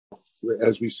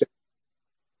as we say.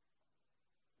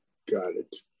 Got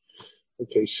it.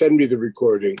 Okay, send me the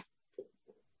recording.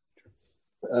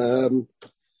 Okay.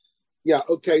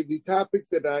 The topic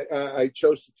that I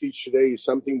chose to teach today is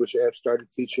something which I have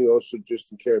started teaching also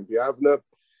just in Keren B'Yavna,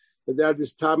 and that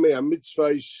is Taamei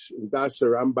Hamitzvos in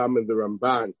Rambam and the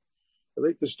Ramban. I'd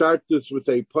like to start this with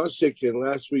a pasuk in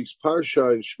last week's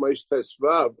parsha in Shmos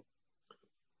Tesvav,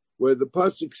 where the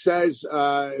pasuk says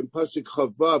in pasuk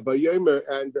Chava Bayomer,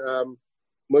 and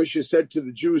Moshe said to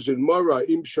the Jews in Morah,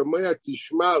 Im Shomaya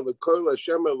Tishma L'Kol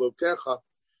Hashem Elokecha,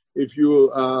 if you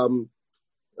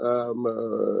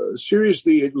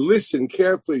seriously listen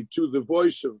carefully to the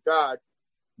voice of God,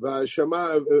 and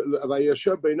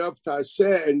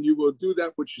you will do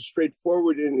that which is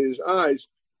straightforward in His eyes,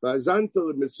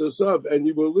 and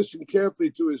you will listen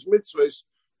carefully to His mitzvahs,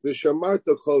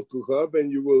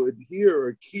 and you will adhere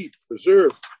or keep,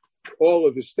 preserve all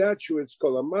of His statutes,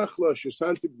 all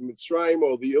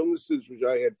the illnesses which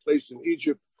I had placed in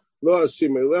Egypt.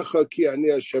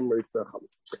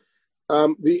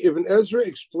 The Ibn Ezra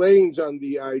explains on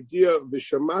the idea of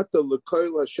Vishamata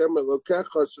L'Koil Hashem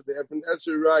Elokecha. So the Ibn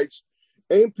Ezra writes,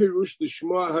 Ein Pirush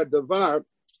L'Shmoa Hadavar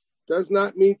does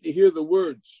not mean to hear the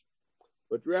words,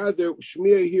 but rather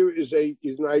Shmiya here is an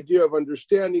idea of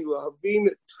understanding.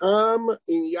 Lahavin Tam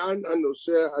Inyan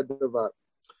Hanoseh Hadavar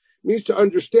means to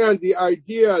understand the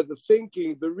idea, the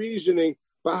thinking, the reasoning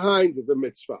behind the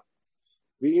mitzvah.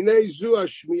 V'inei zu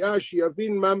hashmiya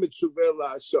sheyavin ma mitzuveh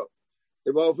la'asot.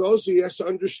 Also, he has to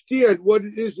understand what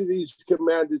it is that he's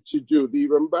commanded to do. The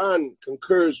Ramban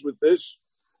concurs with this,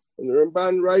 and the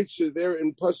Ramban writes there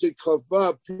in Pasuk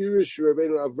Chava, Pirush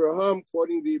Rabbeinu Avraham,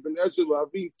 quoting the Ibn Ezra,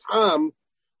 Lavin Tam,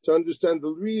 to understand the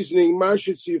reasoning,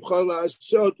 Mashet Tzivcha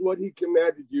La'asot, what he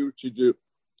commanded you to do.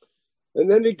 And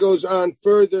then he goes on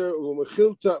further,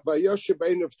 Umechilta Vayoshe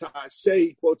Beinav Ta'aseh,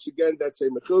 he quotes again, that's a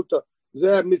Mechilta,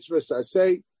 Zeh Mitzvah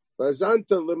Saseh.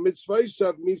 Bazanta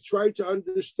lemitzvah means try to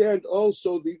understand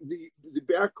also the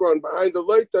background behind the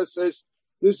loita. Says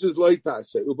this is loita.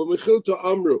 Ubamichilta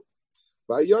amru.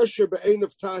 Vayosher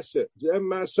be'enav tase. Zem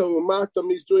masa umatam.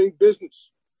 He's doing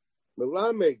business.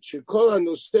 Melamed shekol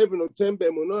hanostev notem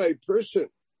be'emunah. A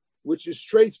person which is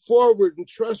straightforward and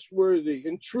trustworthy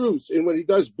in truth in when he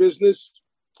does business.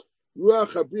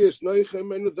 Ruach habrius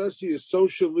noichem, and thus he is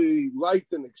socially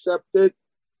liked and accepted.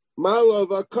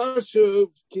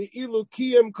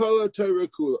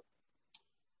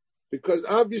 Because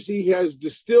obviously he has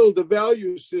distilled the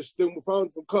value system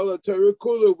found from Kala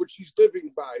Terakula, which he's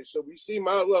living by. So we see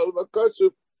Ma'ala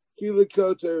Vakasuv, Kila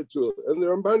Kala Terakula. And the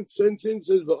Ramban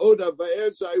sentences, Va'oda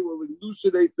Va'ez, I will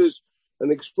elucidate this and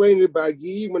explain it by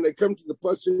Gi when I come to the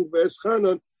Pasuk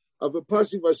V'eschanon of a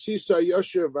Pasuk Vasisa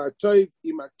Yosher V'atoiv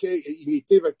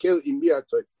Imitiv Akel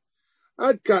Imiatoiv.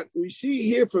 Adkat, we see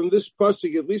here from this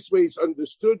pasuk, at least the way it's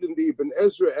understood in the Ibn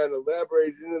Ezra and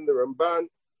elaborated in the Ramban,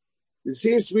 it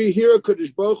seems to be here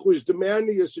Kadosh Baruch Hu is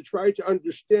demanding us to try to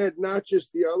understand not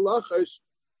just the halachas,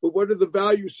 but what are the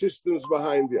value systems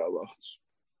behind the halachas.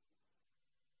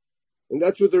 And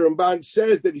that's what the Ramban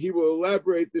says, that he will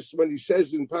elaborate this when he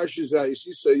says in Pashas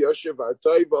Yisisa Yoshev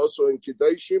HaTayv, also in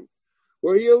Kedoshim,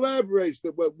 where he elaborates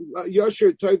that what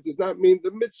Yosher Tov does not mean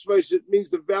the mitzvahs, it means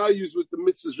the values what the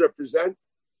mitzvahs represent.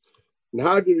 And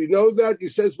how do we know that? He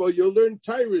says, well, you'll learn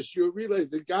Tyrus, you'll realize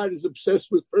that God is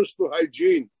obsessed with personal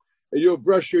hygiene, and you'll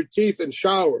brush your teeth and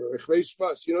shower. He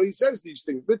says these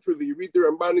things, literally. You read the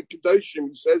Ramban and Kedoshim,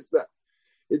 he says that.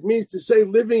 It means to say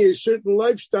living a certain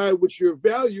lifestyle which your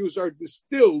values are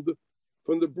distilled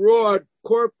from the broad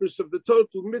corpus of the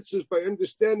total mitzvahs by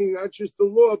understanding not just the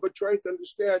law, but trying to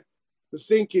understand the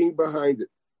thinking behind it.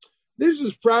 This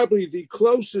is probably the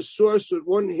closest source that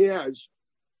one has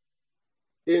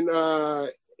in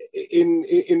the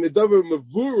Davar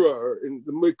Mavura, in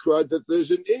the Mikra, that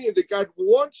there's an Indian that God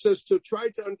wants us to try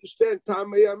to understand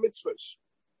Taamei Hamitzvos.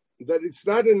 That it's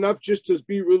not enough just to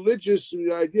be religious,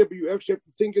 the idea, but you actually have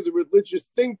to think of the religious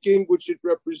thinking which it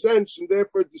represents, and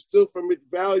therefore distill from it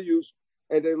values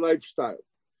and a lifestyle.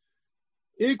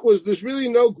 Equals, there's really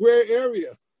no gray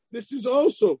area. This is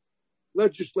also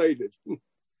legislated.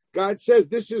 God says,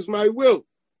 this is my will.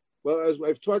 Well, as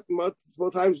I've taught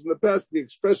multiple times in the past, the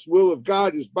express will of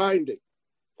God is binding.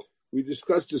 We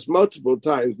discussed this multiple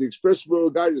times. The express will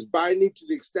of God is binding to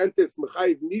the extent that it's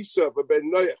Mechayiv Nisa of Ben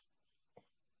Noach.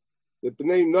 The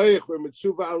B'nai Noach were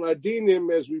Mitzuva al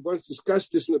Adinim, as we once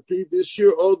discussed this in the previous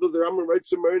year, although the Rambam writes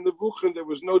somewhere in the Buchen, there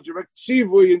was no direct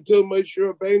tzivui until Moshe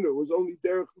Rabbeinu. It was only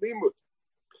derech limud.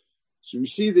 So we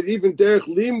see that even derech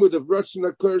limud of Ratzon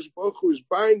HaKadosh Baruch Hu is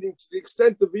binding to the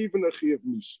extent of even a Chiyuv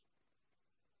Nisa.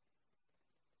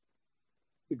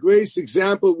 The greatest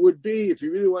example would be, if you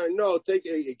really want to know, take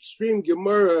an extreme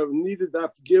Gemara of needed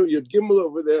Yod Gimel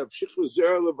over there of Shichus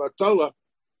Zer Levatala.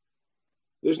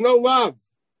 There's no love.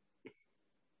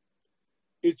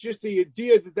 It's just the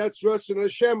idea that that's Ratzon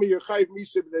Hashem and you're Chayv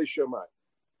Misa B'nei Shammai.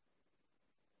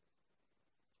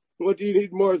 What do you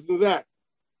need more than that?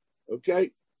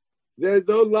 Okay? There's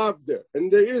no love there.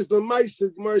 And there is the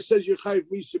Maisa. Gemara says you're Chayv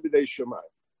Misa B'nei Shammai.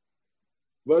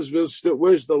 Where's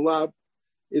the love?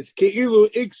 It's Ke'ilu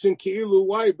X and Ke'ilu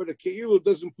Y, but a Ke'ilu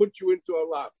doesn't put you into a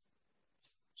love.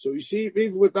 So you see,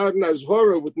 even without an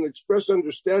Azhora, with an express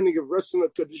understanding of Ratzon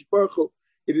HaKadosh Baruch Hu,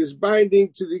 it is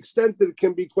binding to the extent that it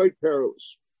can be quite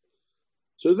perilous.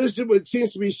 So this is what it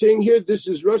seems to be saying here. This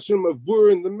is Ratzon of Bur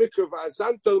in the Mikra of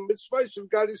Azantal Mitzvahs of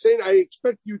God is saying, I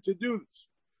expect you to do this.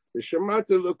 The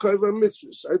Shemata L'Koyva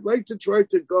Mitzvahs. I'd like to try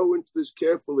to go into this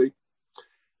carefully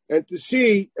and to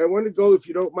see, I want to go, if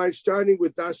you don't mind, starting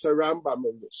with Das Rambam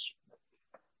in this.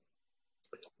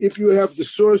 If you have the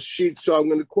source sheet, so I'm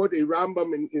going to quote a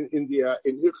Rambam in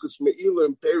Hilchos Me'ilah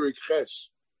and Perik Ches,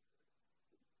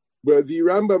 where the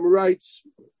Rambam writes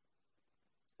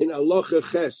in Halacha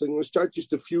Ches. I'm going to start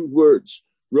just a few words.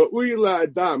 Ra'ui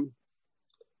la'adam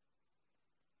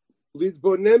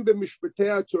lidbonem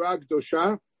b'mishpatei Torah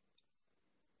Kedosha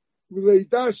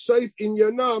v'leidah seif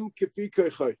inyanam kefi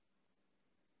kochai.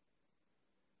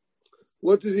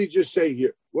 What does he just say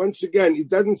here? Once again, he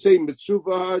doesn't say mitzvah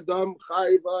ha'adam,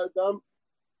 chayiv ha'adam.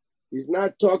 He's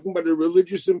not talking about a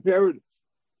religious imperative.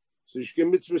 Sishke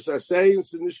mitzvahs asay and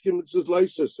sinishke mitzvahs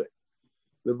loisasay.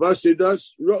 The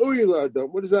Vasidas Ra'ui la'adam.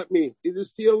 What does that mean? It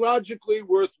is theologically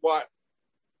worthwhile.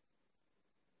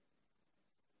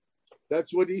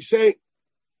 That's what he's saying.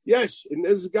 Yes, and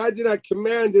as God did not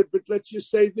command it, but let's just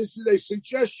say this is a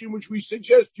suggestion which we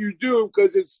suggest you do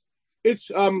because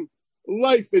it's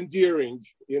life endearing,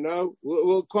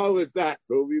 we'll call it that.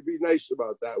 We'll be nice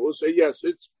about that. We'll say, yes,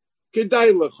 it's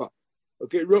kedai lecha.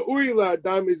 Okay, ra'ui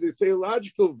la'adam is a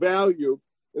theological value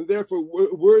and therefore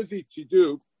worthy to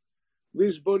do.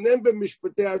 Lizbonem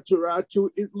b'mishpatei Torah,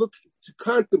 to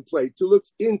contemplate, to look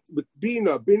in with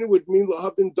bina. Bina would mean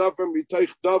lahavin davar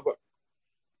mitaych davar.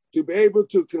 To be able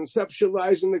to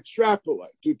conceptualize and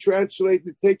extrapolate, to translate,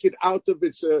 to take it out of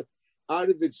its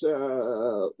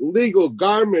legal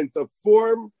garment of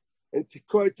form and to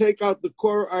take out the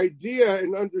core idea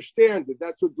and understand it.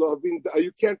 That's what Lavin,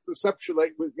 you can't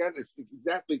conceptualize, again,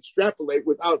 exactly extrapolate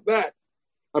without that.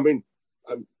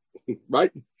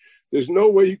 Right? There's no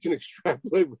way you can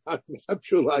extrapolate without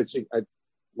conceptualizing.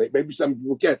 Maybe some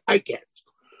people can. I can't.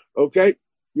 Okay?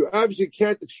 You obviously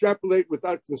can't extrapolate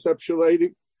without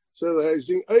conceptualizing. So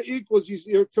equals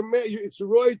your command. It's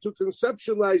right to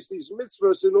conceptualize these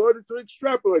mitzvahs in order to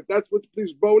extrapolate. That's what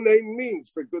this bonain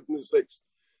means, for goodness sakes.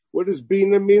 What does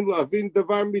bina mean? Lavin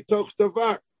davar mitoch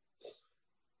davar.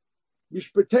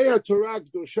 Mishpatei Torah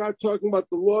Kedosha, talking about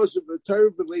the laws of the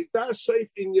Torah, v'leidah seif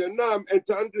inyanam, and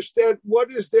to understand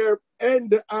what is their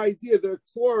end idea, their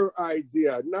core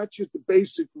idea, not just the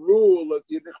basic rule of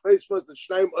the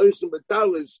Shnaim Oisim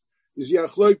Batalis. Is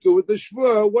Yachloika with the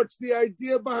Shvur? What's the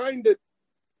idea behind it?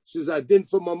 Says I didn't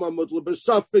for Mama Mutla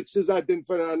suffix, says I didn't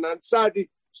for Anan Sadi.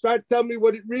 Start telling me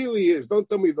what it really is. Don't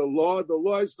tell me the law. The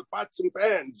law is the pots and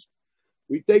pans.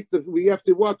 We have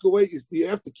to walk away. You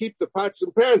have to keep the pots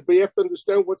and pans, but you have to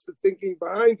understand what's the thinking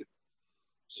behind it.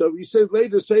 So he said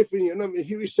later, Sefer Yanam,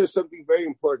 here he says something very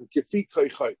important. Kefi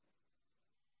kaychay.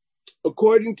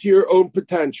 According to your own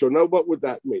potential. Now, what would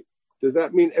that mean? Does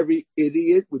that mean every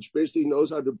idiot, which basically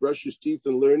knows how to brush his teeth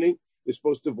and learning, is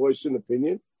supposed to voice an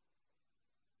opinion?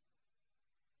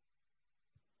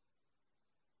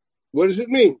 What does it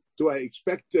mean? Do I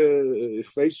expect a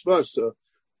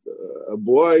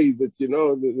boy that,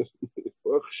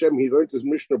 Hashem, he learned his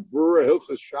Mishnah Brura,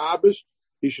 Hilchas Shabbos,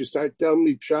 he should start telling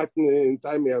me Pshat in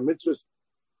Taamei Hamitzvos?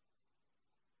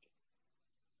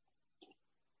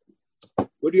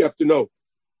 What do you have to know?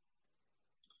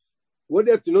 What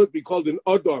do you have to know to be called an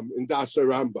Adam in Das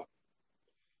Rambam?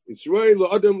 It's really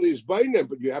Adam Lizbainem,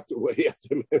 but you have to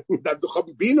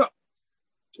have Bina.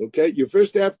 Okay, you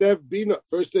first have to have Bina.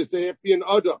 First, they have to be an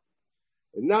Adam.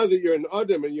 And now that you're an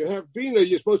Adam and you have Bina,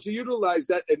 you're supposed to utilize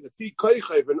that and the Fi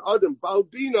Koichev, an Adam, Baal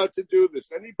Bina, to do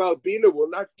this. Any Baal Bina will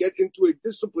not get into a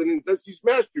discipline unless he's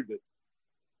mastered it.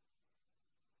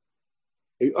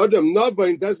 A Adam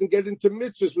Navain doesn't get into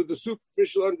mitzvahs with a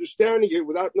superficial understanding it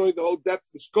without knowing the whole depth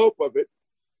and scope of it.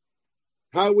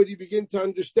 How would he begin to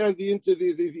understand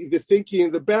the thinking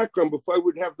in the background before I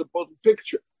would have the whole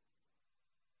picture?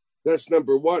 That's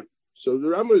number one. So the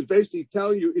Rambam is basically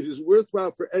telling you it is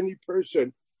worthwhile for any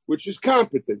person which is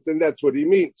competent, and that's what he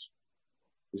means.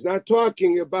 He's not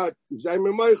talking about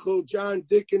Zaymer Michael, John,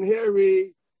 Dick, and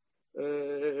Harry,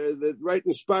 that write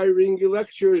inspiring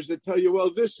lectures that tell you,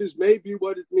 well, this is maybe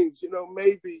what it means.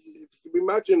 Maybe if you can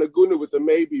imagine a guna with a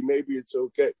maybe it's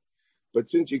okay. But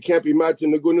since you can't be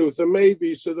matching a guna with a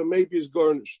maybe, so the maybe is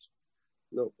garnished.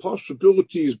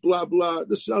 Possibilities, blah blah.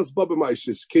 This sounds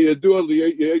babamaisis.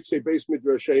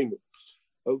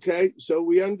 Okay, so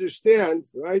we understand,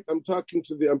 right? I'm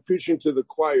preaching to the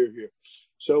choir here.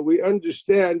 So we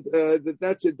understand that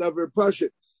that's a davar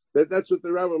pashut. That's what the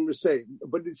Rambam was saying.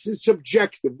 But it's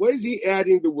subjective. Why is he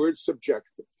adding the word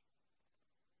subjective?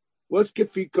 What's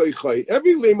kefi koichai?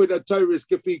 Every limud of Torah is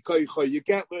kefi koichai. You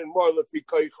can't learn more lefi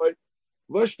koichai.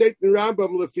 What steht in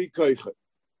Rambam lefi koichai?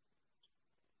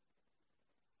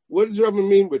 What does Rambam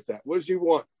mean with that? What does he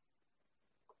want?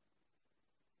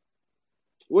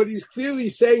 What he's clearly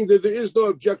saying that there is no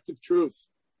objective truth.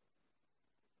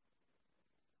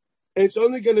 And it's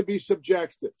only going to be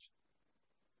subjective.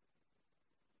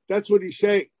 That's what he's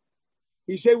saying.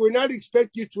 He's saying we're not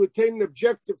expecting you to attain an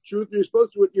objective truth.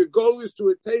 Your goal is to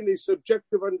attain a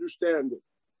subjective understanding.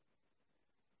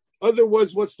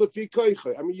 Otherwise, what's lefi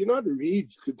koichai? I mean, you know how to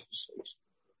read.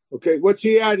 Okay, what's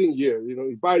he adding here?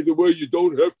 By the way, you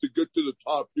don't have to get to the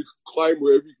top. You can climb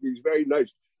wherever you can. He's very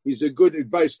nice. He's a good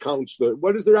advice counselor.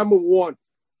 What does the Rambam want?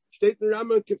 State the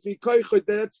Rambam kefi koichai.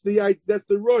 That's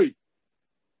the roy.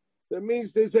 That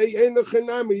means there's a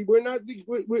enochanami. We're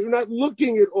not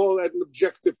looking at all at an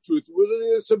objective truth. We're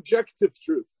looking at a subjective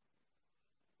truth.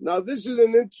 Now, this is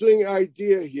an interesting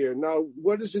idea here. Now,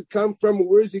 what does it come from?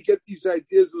 Where does he get these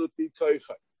ideas of the Torah?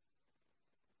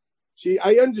 See,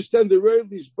 I understand the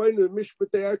royalties by the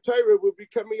Mishpatei Torah will be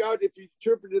coming out if you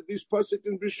interpreted these pasuk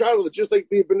in Bishal, just like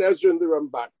the Ibn Ezra and the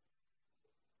Ramban.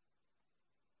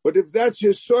 But if that's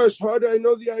his source, how do I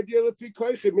know the idea of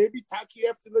Fikoiche? Maybe Taki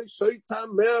have to know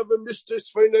Taamei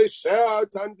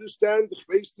Hamitzvos to understand the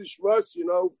face Tishmas,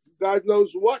 God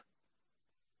knows what.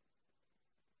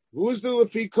 Who's the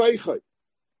Fikoiche?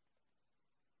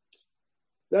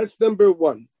 That's number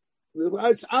one.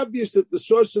 It's obvious that the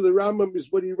source of the Rambam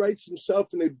is what he writes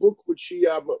himself in a book which he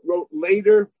wrote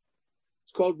later.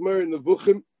 It's called Mer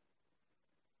Nevuchim.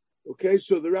 Okay,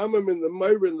 so the Rambam and the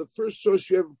Meir, in the first source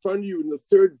you have in front of you in the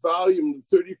third volume,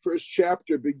 the 31st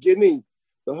chapter, beginning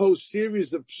the whole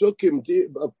series of psukim,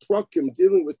 of prakim,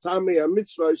 dealing with Taamei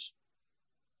Hamitzvos,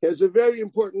 has a very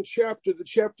important chapter. The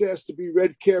chapter has to be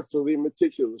read carefully and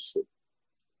meticulously.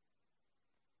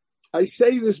 I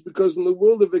say this because in the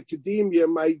world of academia,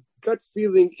 my gut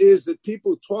feeling is that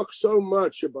people talk so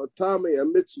much about Taamei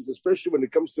Hamitzvos, especially when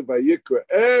it comes to Vayikra.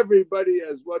 Everybody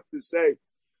has what to say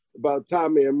about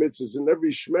Taamei Hamitzvos, and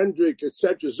every shmendrik,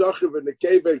 etc., Zachiv and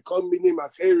Nekeva, Kol Minim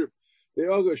Acherim, they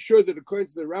all are sure that according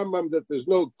to the Rambam that there's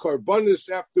no karbonis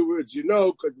afterwards,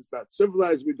 because it's not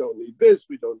civilized, we don't need this,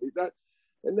 we don't need that.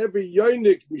 And every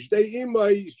Yoinik, Mishdei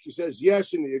Imai, he says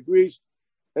yes, and he agrees.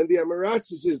 And the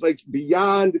Amaratzis is like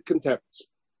beyond contempt.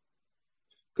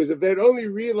 Because if they'd only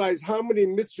realized how many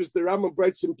mitzvahs the Rambam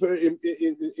writes in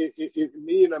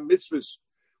mitzvahs,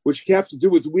 which have to do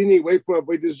with weaning away from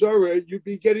Avodah Zarah, you'd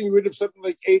be getting rid of something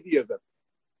like 80 of them.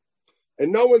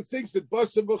 And no one thinks that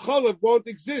Basar V'Chalav won't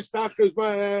exist after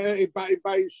by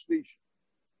Shlish.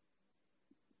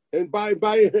 And by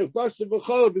Basar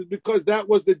V'Chalav is because that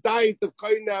was the diet of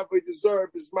Kaina Avodah Zarah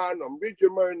Bismanom. Read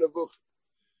your Mer Nevuchim.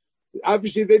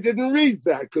 Obviously, they didn't read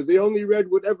that because they only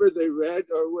read whatever they read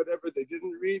or whatever they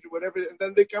didn't read, whatever, and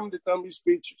then they come to tell me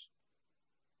speeches.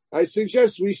 I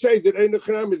suggest we say that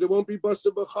there won't be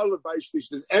Basar B'Chalav by Shlish.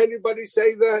 Does anybody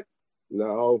say that?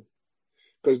 No,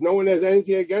 because no one has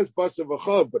anything against Basar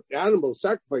B'Chalav, but the animal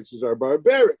sacrifices are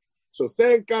barbaric. So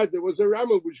thank God there was a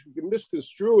Rambam which we can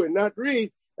misconstrue and not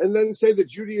read, and then say that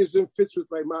Judaism fits with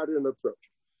my modern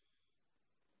approach.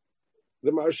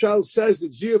 The Marshal says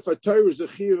that Ziyuf HaTorah is a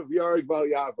chiyuv of Yareg Val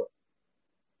Yava.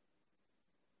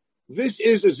 This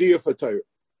is a Ziyuf HaTorah.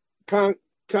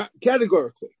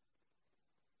 Categorically.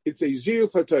 It's a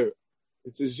Ziyuf HaTorah.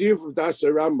 It's a Ziyuf of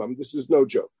Dasa Rambam. This is no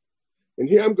joke. And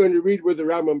here I'm going to read where the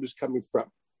Rambam is coming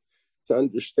from to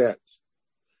understand.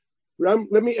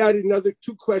 Let me add another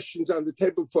 2 questions on the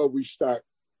table before we start.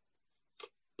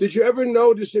 Did you ever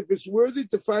notice if it's worthy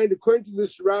to find, according to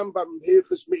this Rambam,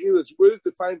 it's worthy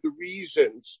to find the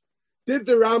reasons? Did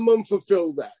the Rambam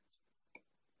fulfill that?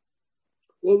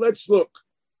 Well, let's look.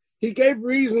 He gave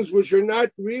reasons which are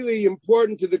not really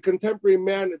important to the contemporary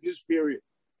man of his period.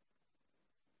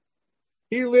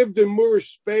 He lived in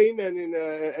Moorish Spain and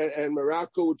in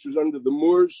Morocco, which was under the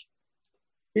Moors.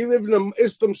 He lived in an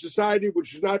Islam society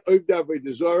which is not Oivda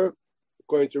Avodah Zarah,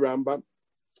 according to Rambam.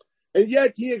 And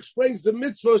yet he explains the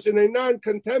mitzvahs in a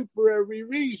non-contemporary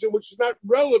reason which is not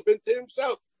relevant to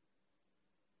himself.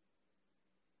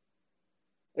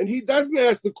 And he doesn't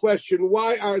ask the question,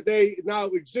 why are they now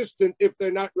existent if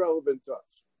they're not relevant to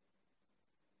us?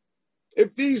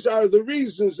 If these are the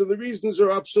reasons and the reasons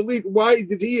are obsolete, why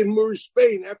did he in Moorish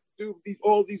Spain have to do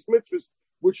all these mitzvahs,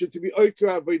 which are to be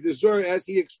Oikra Avodah Zarah, as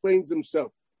he explains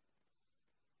himself?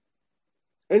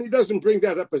 And he doesn't bring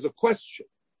that up as a question.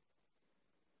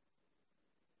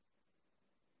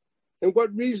 And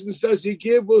what reasons does he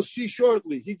give? We'll see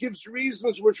shortly. He gives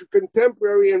reasons which are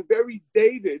contemporary and very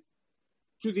dated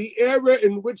to the era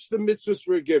in which the mitzvahs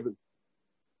were given,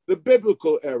 the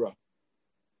biblical era.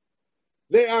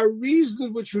 They are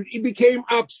reasons which became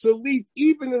obsolete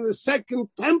even in the Second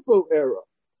Temple era.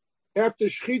 After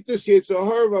Shchitas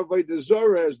Yetzirah Avodah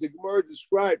Zarah, as the Gemara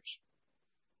describes,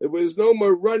 there was no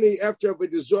more running after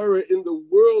Avodah Zarah in the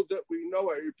world that we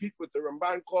know. I repeat what the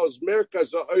Ramban calls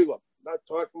Merkaz HaOlam. Not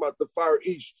talking about the Far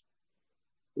East.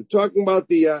 We're talking about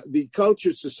the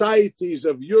culture societies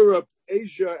of Europe,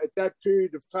 Asia at that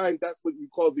period of time. That's what we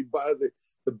call the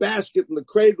basket and the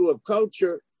cradle of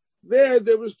culture.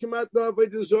 There was Kemat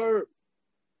Avodah Zarah.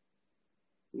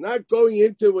 Not going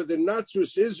into whether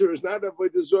Natsrus is or is not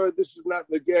Avodah Zarah. This is not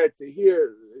Nagar to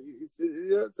hear.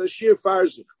 It's a sheer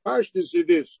farzik. Harshness it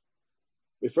is.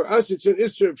 For us, it's an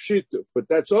Isser of Shittu. But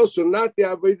that's also not the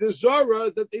Avodah Zarah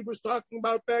that they was talking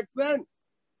about back then.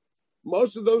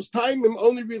 Most of those timim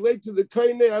only relate to the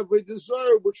Kainei Avodah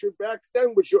Zarah, which were back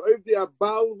then, which are of the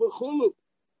Abal V'chulu.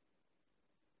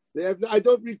 I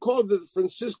don't recall that the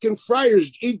Franciscan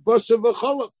friars eat basa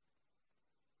v'cholov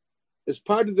as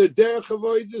part of their derech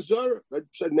avodah zarah. I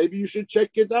said maybe you should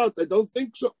check it out. I don't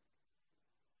think so.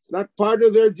 It's not part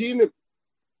of their dinim.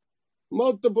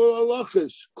 Multiple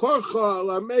halachas. Korcha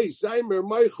alamei Zaymer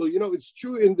Michael. You know, it's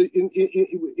true in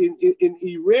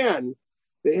Iran.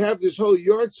 They have this whole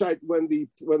yahrzeit when the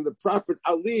Prophet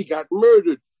Ali got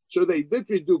murdered. So they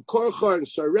literally do korcha and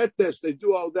saretes. They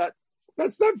do all that.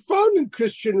 That's not found in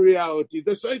Christian reality.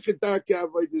 Why is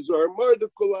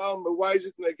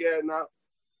it again now?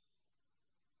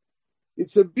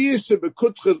 It's a bias of a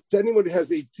kutcha to anyone who has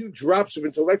 2 drops of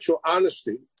intellectual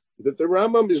honesty that the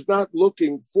Rambam is not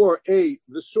looking for the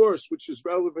source which is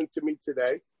relevant to me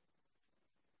today.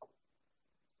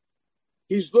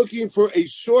 He's looking for a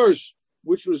source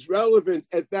which was relevant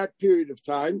at that period of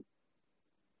time.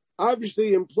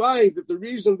 Obviously implying that the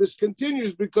reason this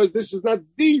continues because this is not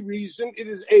the reason, it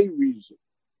is a reason.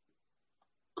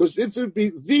 Because if it would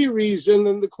be the reason,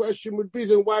 then the question would be,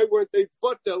 then why weren't they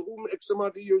batel X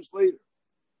amount of years later?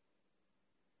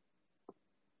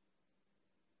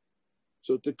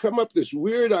 So to come up this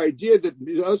weird idea that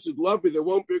us is lovely, there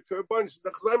won't be a korban,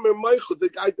 the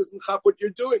guy doesn't chop what you're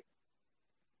doing.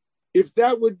 If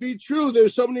that would be true,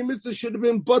 there's so many mitzvahs should have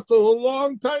been batel a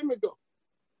long time ago.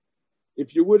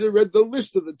 If you would have read the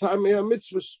list of the Taamei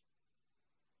Hamitzvos.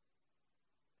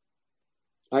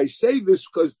 I say this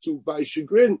because to my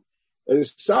chagrin and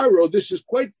sorrow, this is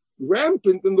quite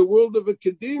rampant in the world of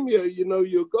academia. You know,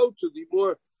 you go to the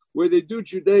more where they do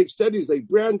Judaic studies, like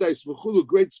Brandeis, V'chulu,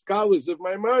 great scholars of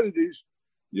Maimonides,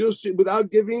 you'll see,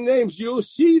 without giving names, you'll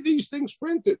see these things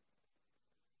printed.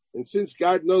 And since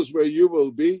God knows where you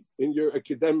will be in your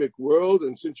academic world,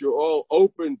 and since you're all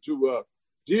open to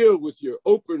deal with your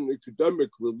open academic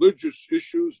religious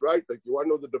issues, right? Like you want to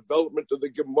know the development of the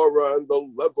Gemara and the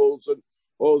levels and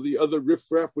all the other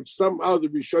riffraff, which somehow the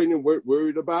Rishonim weren't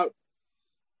worried about.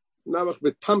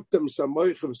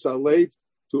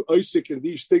 To Isaac and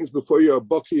these things before you're a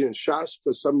Baki and Shas,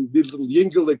 because some little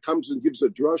yingele comes and gives a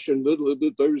drush and little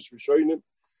Doris Rishonim.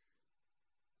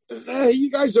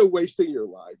 You guys are wasting your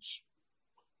lives.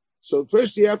 So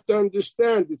first you have to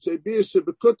understand it's a bias of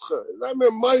bekutcha. I'm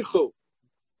a Michael.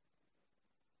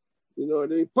 You know,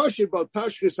 and they push about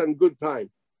tashkis and good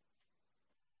time.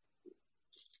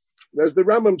 As the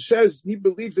Rambam says, he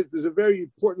believes that there's a very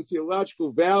important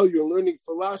theological value in learning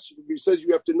philosophy. He says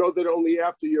you have to know that only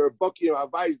after you're a Baki and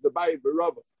Avais, the Bayit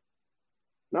Barava.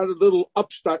 Not a little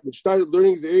upstart which started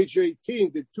learning at the age of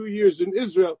 18, did 2 years in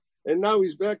Israel, and now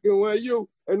he's back in YU.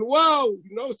 And wow,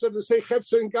 he knows how to say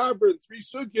Chepsa and Gabra and 3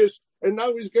 sugyas, and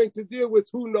now he's going to deal with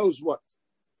who knows what.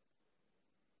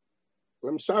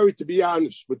 I'm sorry to be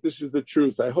honest, but this is the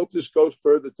truth. I hope this goes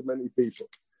further to many people.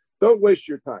 Don't waste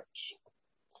your time.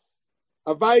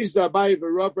 After you have a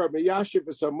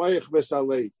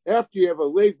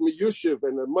leiv miyushiv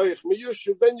and a mayach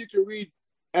miyushiv, then you can read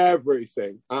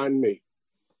everything on me.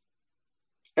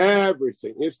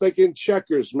 Everything. It's like in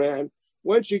checkers, man.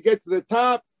 Once you get to the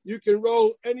top, you can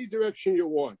roll any direction you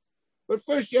want. But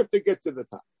first you have to get to the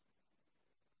top.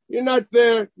 You're not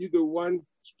there, you do one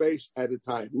space at a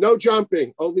time. No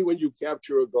jumping, only when you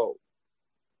capture a goal.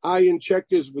 In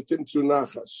checkers within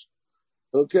Tsunachas.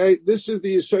 Okay, this is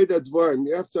the Yesod Advarim.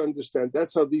 You have to understand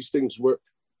that's how these things work.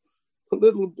 A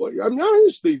little boy, I mean,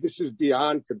 honestly, this is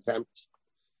beyond contempt.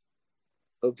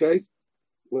 Okay,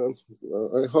 well,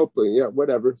 I hope,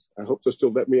 whatever. I hope they'll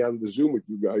still let me on the Zoom with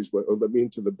you guys, or let me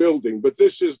into the building. But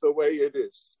this is the way it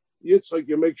is. It's like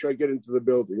you make sure I get into the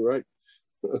building, right?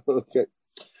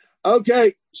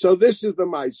 Okay. So this is the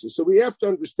Maisa. So we have to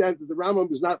understand that the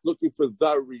Rambam is not looking for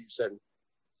the reason.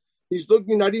 He's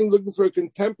not even looking for a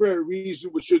contemporary reason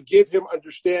which should give him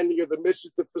understanding of the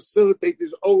mission to facilitate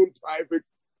his own private.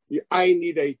 I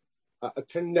need a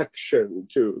connection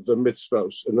to the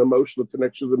mitzvos, an emotional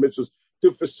connection to the mitzvos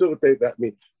to facilitate that.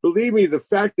 Believe me, the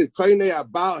fact that Kainei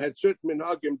Abal had certain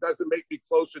minhagim doesn't make me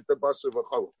closer to Basar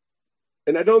V'Cholov.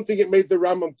 And I don't think it made the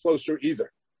Rambam closer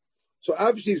either. So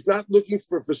obviously he's not looking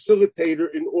for a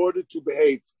facilitator in order to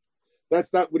behave.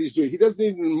 That's not what he's doing. He doesn't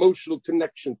need an emotional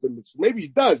connection to mitzvah. Maybe he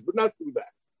does, but not through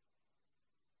that.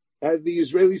 And the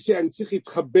Israelis say,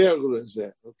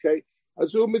 okay?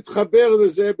 Also mitchaber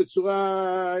lezeh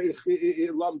b'tzura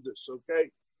lamdus, okay?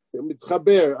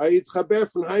 Mitchaber,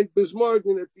 ayitchaber from hind bis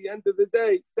morgen at the end of the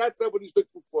day. That's not what he's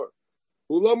looking for.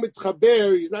 Ulo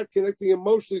mitchaber, he's not connecting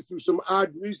emotionally through some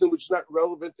odd reason which is not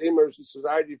relevant to him or his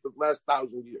society for the last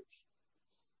 1,000 years.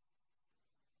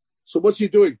 So what's he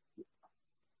doing?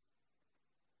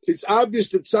 It's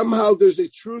obvious that somehow there's a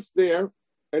truth there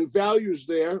and values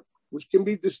there which can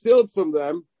be distilled from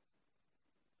them,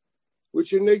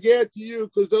 which are negate to you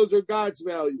because those are God's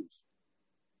values.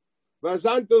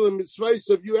 Vazantel and mitzvahs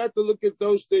of you have to look at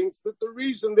those things. But the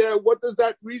reason there, what does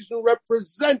that reason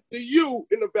represent to you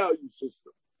in a value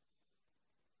system?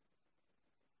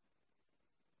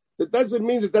 That doesn't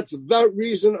mean that that's the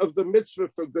reason of the mitzvah,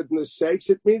 for goodness sakes.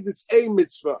 It means it's a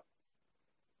mitzvah.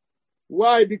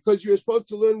 Why? Because you're supposed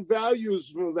to learn values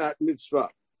from that mitzvah.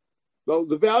 Well,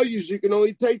 the values you can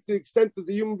only take to the extent that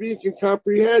the human being can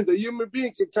comprehend. The human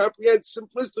being can comprehend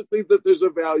simplistically that there's a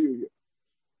value here.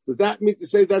 Does that mean to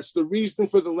say that's the reason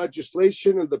for the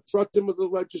legislation and the pratim of the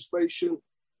legislation?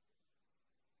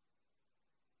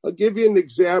 I'll give you an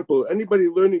example. Anybody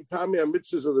learning Taamei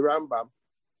Hamitzvos of the Rambam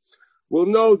will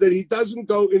know that he doesn't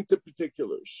go into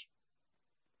particulars.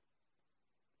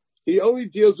 He only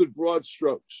deals with broad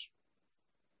strokes.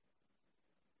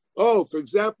 Oh, for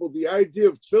example, the idea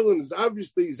of tefillin is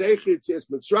obviously Zecher Yetzias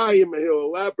Mitzrayim, and he'll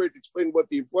elaborate, explain what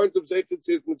the importance of Zecher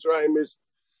Yetzias Mitzrayim is.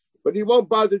 But he won't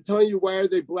bother telling you why are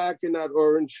they black and not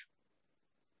orange.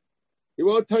 He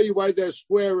won't tell you why they're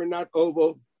square and not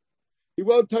oval. He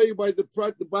won't tell you why the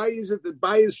bayis that the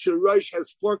bayis sharash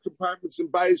has 4 compartments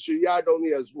and bayis shayad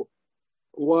only has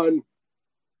 1.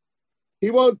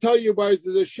 He won't tell you why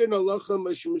the shin halacha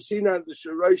mashmasina and the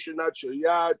sharash are not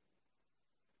shayad.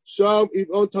 So he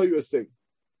won't tell you a thing.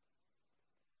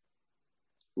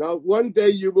 Now, one day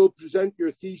you will present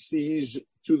your theses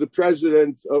to the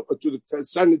president, to the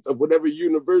senate of whatever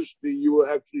university you will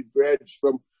actually graduate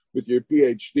from with your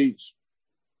PhDs.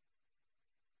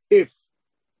 If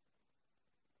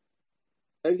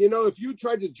you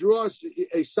try to draw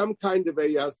some kind of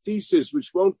a thesis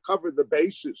which won't cover the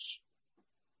basis,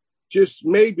 just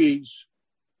maybes,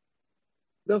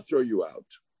 they'll throw you out.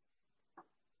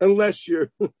 Unless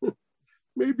you're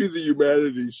maybe the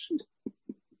humanities.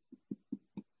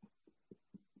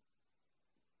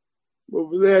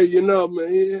 Over there,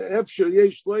 Efshar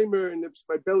Yesh Lamer, and if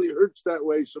my belly hurts that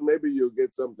way, so maybe you'll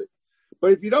get something.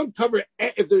 But if you don't cover,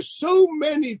 if there's so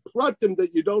many pratim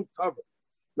that you don't cover,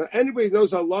 now anybody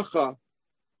knows halacha,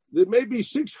 there may be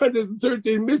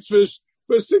 613 mitzvahs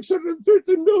for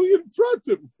 613 million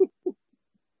pratim.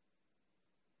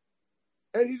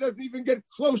 And he doesn't even get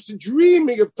close to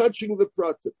dreaming of touching the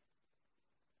pratim.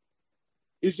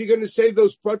 Is he going to say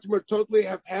those pratim are totally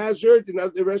haphazard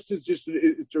and the rest is just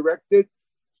directed?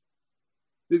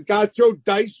 Did God throw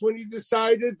dice when he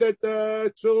decided that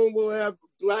the tefillin will have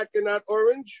black and not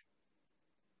orange?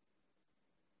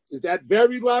 Is that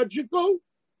very logical?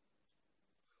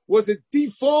 Was it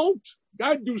default?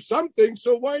 God do something,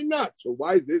 so why not? So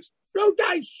why this? Throw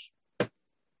dice.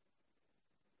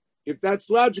 If that's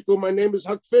logical, my name is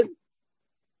Huck Finn.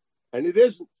 And it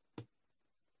isn't.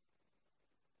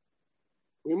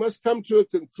 We must come to a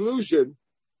conclusion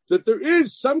that there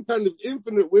is some kind of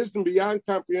infinite wisdom beyond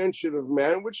comprehension of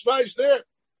man, which lies there.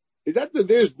 It's not that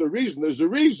there's the reason. There's a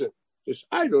reason. Just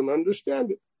I don't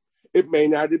understand it. It may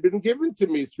not have been given to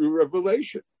me through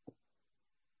revelation.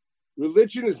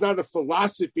 Religion is not a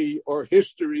philosophy or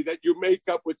history that you make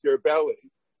up with your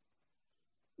belly.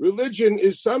 Religion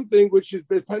is something which is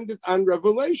dependent on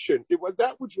revelation.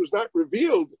 That which was not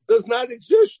revealed does not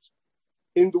exist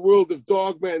in the world of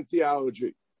dogma and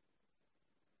theology.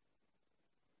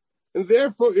 And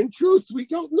therefore, in truth, we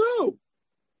don't know.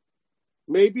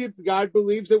 Maybe if God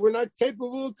believes that we're not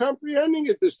capable of comprehending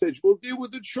at this stage, we'll deal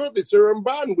with it shortly. It's a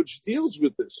Ramban which deals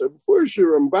with this. Of course, a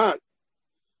Ramban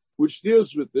which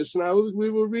deals with this. Now we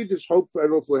will read this. Hope I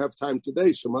don't know if we'll have time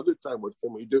today. Some other time, what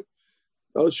can we do?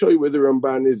 I'll show you where the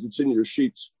Ramban is. It's in your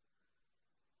sheets.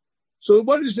 So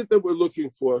what is it that we're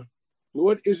looking for?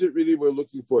 What is it really we're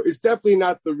looking for? It's definitely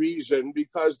not the reason,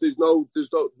 because there's no.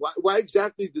 Why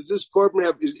exactly does this korban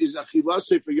have? Is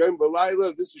achilase for yom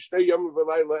v'layla? This is shnei yom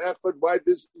v'layla echad. Why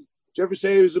this? Did you ever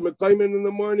say it was a mekayman in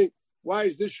the morning? Why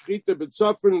is this shechita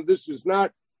b'tzafron and this is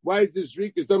not? Why is this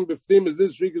rikas done b'ftim and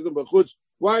this rikas done b'chutz?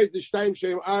 Why is this shtaim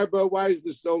shem arba? Why is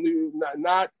this only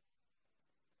not?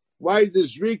 Why is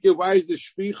this rika? Why is this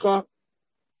shvicha?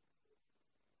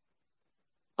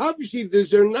 Obviously,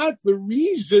 these are not the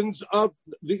reasons of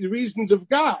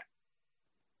God.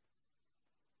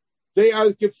 They are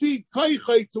kefi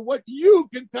kaichai to what you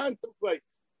can contemplate,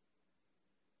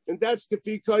 and that's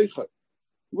kefi kaichai.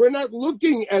 We're not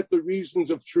looking at the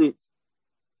reasons of truth.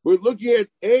 We're looking at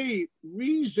a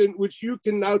reason which you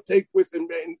can now take with and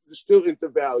distill into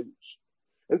values,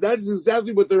 and that is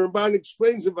exactly what the Ramban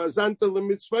explains of Azanta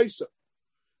Lemitzvaisa.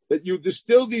 That you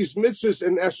distill these mitzvahs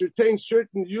and ascertain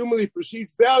certain humanly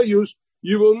perceived values,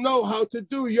 you will know how to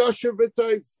do Yosher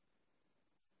V'Tov.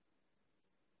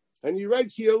 And he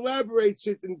elaborates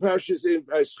it in Parshas in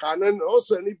Eschana, and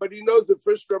also anybody knows the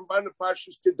first Ramban of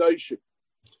Parshas Kedoshim,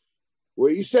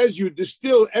 where he says you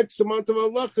distill X amount of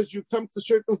halachas, you come to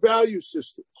certain value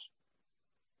systems.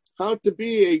 How to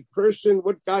be a person,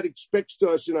 what God expects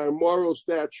to us in our moral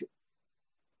stature.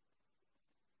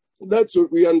 That's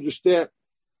what we understand.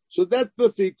 So that's the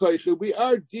fikoicha. We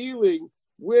are dealing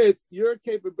with your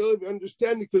capability of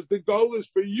understanding, because the goal is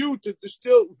for you to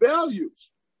distill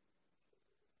values.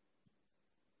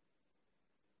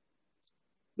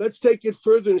 Let's take it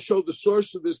further and show the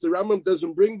source of this. The Rambam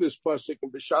doesn't bring this pasuk,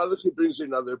 and B'Shalach he brings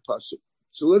another pasuk.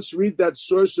 So let's read that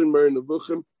source in Mer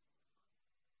Nevuchim.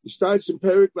 He starts in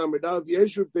Perik Lamed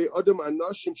Yeshuv Bei Adam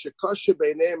Anoshim Shekasha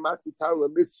Beineim Matan Tal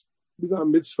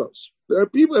Mitzvos. There are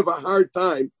people who have a hard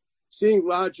time seeing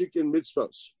logic in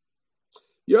mitzvahs.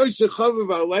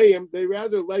 They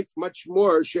rather like much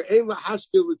more.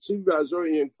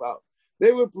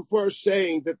 They would prefer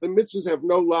saying that the mitzvahs have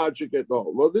no logic at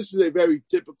all. Well, this is a very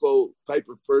typical type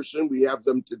of person. We have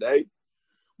them today,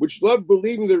 which love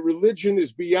believing that religion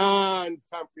is beyond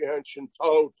comprehension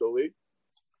totally.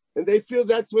 And they feel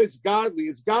that's why it's godly.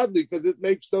 It's godly because it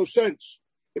makes no sense.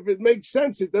 If it makes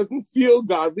sense, it doesn't feel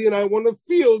godly, and I want to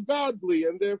feel godly,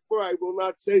 and therefore I will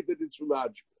not say that it's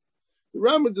logical. The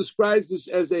Rambam describes this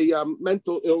as a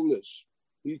mental illness.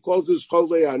 He calls this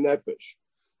cholei hanefesh.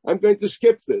 I'm going to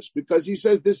skip this because he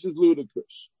says this is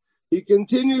ludicrous. He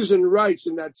continues and writes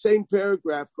in that same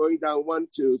paragraph, going down 1,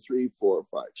 2, 3, 4,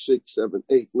 5, 6, 7,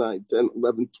 8, 9, 10,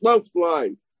 11, 12th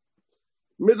line.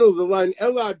 Middle of the line,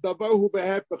 Ela davarhu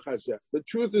behepechazeh. The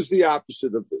truth is the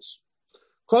opposite of this.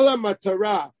 Kol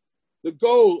matara, the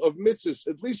goal of mitzvahs,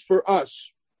 at least for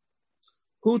us,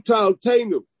 hu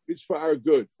ta'alteinu, is for our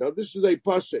good. Now this is a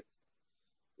pasuk.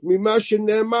 Mimashin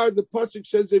Nemar, the pasuk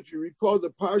says, if you recall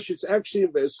the parsha, it's actually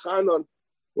in Veschanon,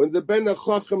 when the Ben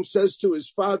HaChacham says to his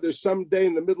father someday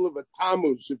in the middle of a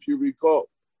Tammuz, if you recall,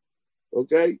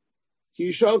 okay? Ki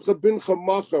yishalcha bincha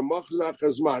machar, machzach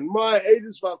hazman, ma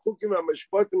edis v'achukim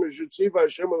ha'mashpatim ha'shutziva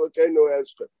Hashem Elokeinu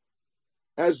eschem.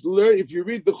 As learn, if you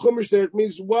read the Chumash there, it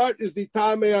means what is the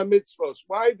Taamei Hamitzvos?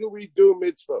 Why do we do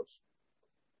mitzvos?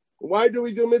 Why do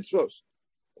we do mitzvos?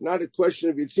 It's not a question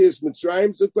of Yetzias Mitzrayim.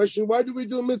 It's a question, why do we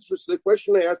do mitzvos? It's the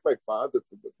question I asked my father,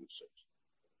 for goodness sake.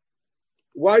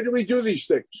 Why do we do these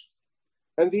things?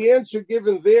 And the answer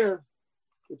given there,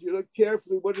 if you look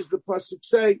carefully, what does the pasuk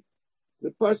say?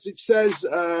 The pasuk says,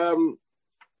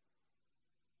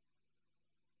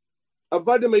 that's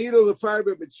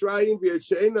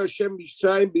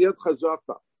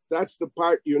the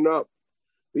part you know.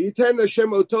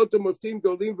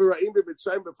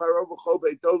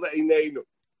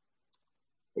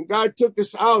 And God took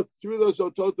us out through those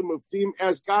ototim muftim,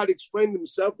 as God explained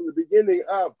himself in the beginning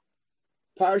of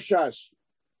Parshas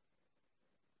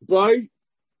by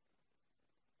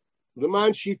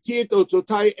Leman shitit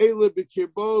ototai ele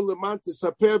b'kirbo leman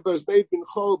tesaper b'aznei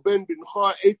bincho ben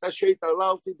bincho et ashet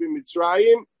alalti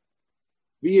b'mitzrayim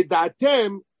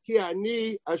v'yedatem ki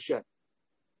ani Hashem.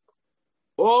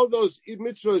 All those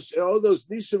mitzvahs, all those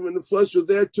nisim and the flesh were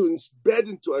there to embed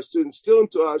into us, to instill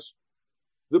into us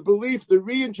the belief, the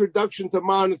reintroduction to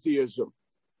monotheism.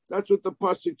 That's what the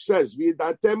pasuk says.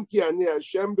 V'yedatem ki ani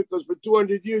Hashem, because for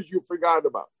 200 years you forgot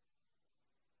about.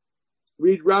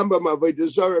 Read Rambam Avodah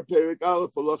Zarah Perik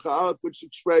Aleph Halacha Aleph, which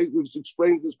explains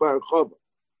this by Chava.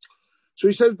 So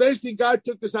he says, basically, God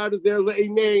took us out of there.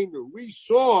 We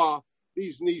saw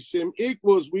these nisim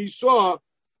equals, we saw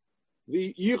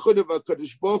the Yichud of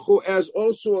HaKadosh Baruch Hu, as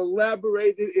also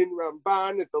elaborated in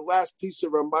Ramban, at the last piece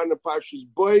of Ramban of Pashas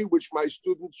Boy, which my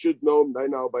students should know by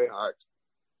now by heart.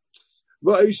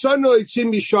 Why?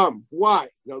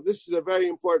 Now, this is a very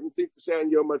important thing to say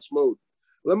on Yom Ha'atzmaut.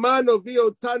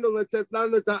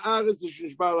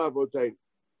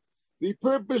 The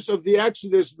purpose of the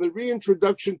Exodus, the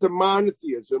reintroduction to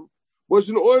monotheism, was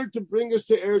in order to bring us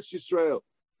to Eretz Yisrael.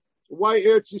 Why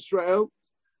Eretz Yisrael?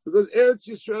 Because Eretz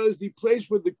Yisrael is the place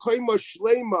where the Koima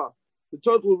Shlema, the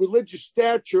total religious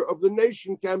stature of the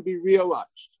nation, can be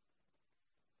realized.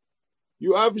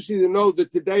 You obviously know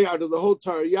that today, out of the whole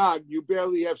Taryag, you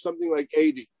barely have something like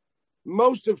 80.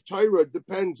 Most of Torah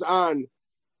depends on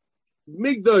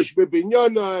Migdash,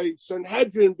 B'Binyanai,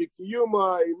 Sanhedrin,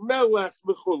 B'Kiyumai, Melech,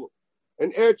 V'chulu,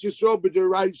 and Eretz Yisrael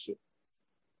B'Deraisa.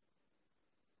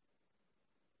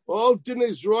 All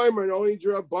Dinei Zroim and only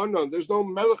D'Rabbanan. There's no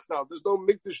Melech now. There's no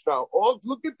Mikdash now.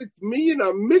 Look at the million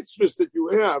mitzvahs that you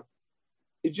have.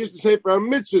 It's just the same for our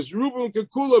mitzvahs. Reuben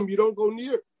Kekulam, you don't go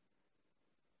near.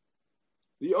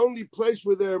 The only place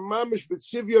where there are Mamish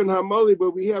B'Tzivya and Hamali, where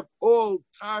we have all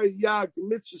Taryag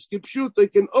mitzvahs, Kipshut, they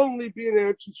can only be in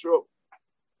Eretz Yisrael.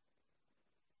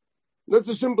 Not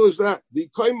as simple as that. The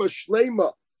Kaima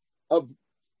Shlema of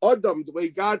Adam, the way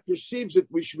God perceives it,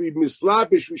 we should be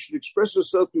mislabish, we should express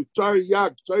ourselves through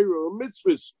Taryag, Torah, or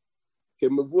mitzvahs.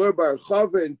 Kemavur Bar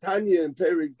Chava and Tanya and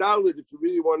Perik Dalit, if you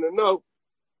really want to know,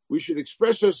 we should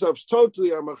express ourselves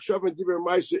totally, our Machshav and Diber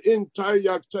Maisa, in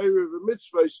Taryag, Torah, or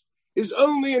mitzvahs, is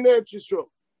only in Eretz Yisrael.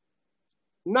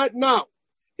 Not now.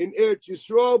 In Eretz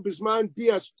Yisrael, Bisman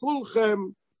Bias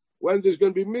Kulchem, when there's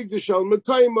going to be Migdash al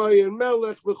Mekaimai and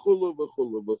Melech, v'chulu,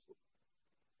 v'chulu, v'chulu.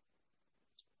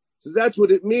 So that's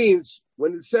what it means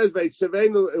when it says, that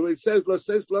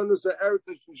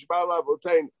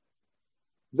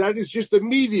is just a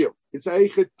medium. It's a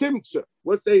eichetimtza.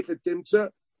 What's the eichetimtza?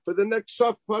 For the next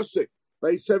soft pasuk.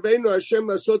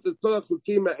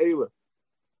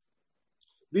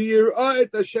 The Yirah et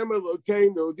Hashem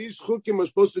Elokeinu, these chukim are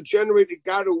supposed to generate a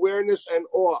God awareness and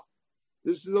awe.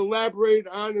 This is elaborated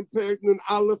on in Perek Nun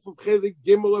Aleph of Chelik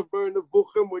Gimel of Ber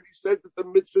Nevuchim, where he said that the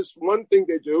mitzvahs, one thing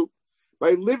they do,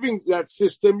 by living that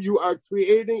system, you are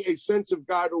creating a sense of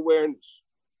God awareness.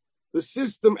 The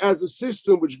system as a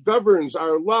system which governs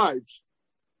our lives,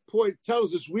 point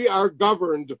tells us we are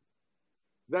governed.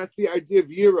 That's the idea of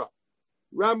Yirah.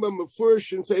 Rambam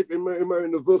Mefurish and Sefer Mer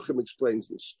Nevuchim explains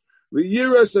this. The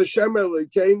Yiras Hashem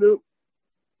Elokeinu.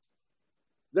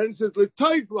 Then it says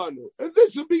L'toiv lanu, and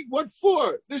this will be what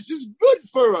for? This is good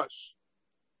for us.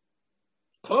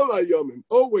 Kol hayomim,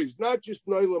 always, not just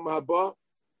Noilam Haba.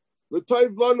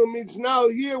 L'toiv lanu means now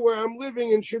here where I'm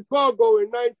living in Chicago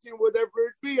in 19 whatever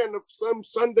it be, and some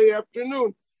Sunday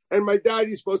afternoon, and my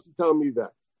daddy's supposed to tell me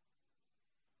that.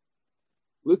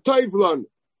 L'toiv lanu.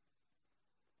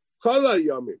 It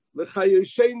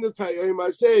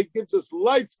gives us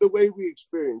life the way we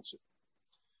experience it,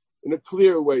 in a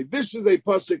clear way. This is a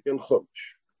pasuk in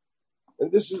Chumash.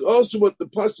 And this is also what the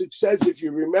pasuk says, if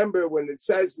you remember, when it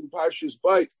says in Parshas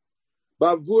Bait,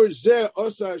 Bavur zeh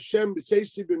osa Hashem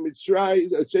b'tzeisi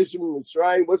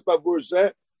b'Mitzrayim. What's Bavur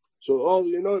zeh? So all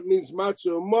you know, it means matzah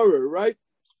umorah, right?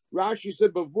 Rashi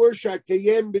said, Bavur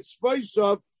shakayem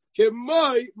b'tzvaysav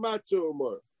kemoi matzah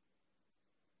umorah.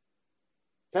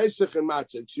 Pesach and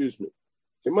Matzah, excuse me.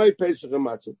 Pesach and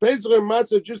Matzah. Pesach and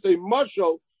Matzah are just a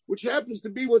mashal, which happens to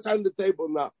be what's on the table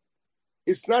now.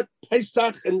 It's not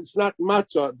Pesach and it's not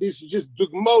Matzah. These are just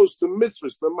dugmos to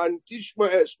mitzvahs. The man tishma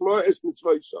esma es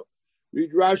mitzvah.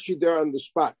 Read Rashi there on the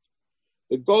spot.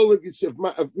 The goal of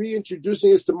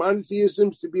reintroducing us to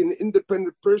monotheism is to be an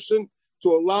independent person, to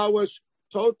allow us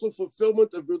total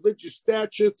fulfillment of religious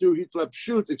stature through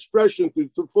hitlapshut, expression, through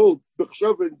tefillah,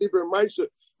 b'chshav and diber ma'isa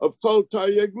of kol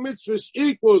taryag mitzvahs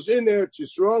equals in Eretz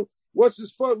Yisrael. What's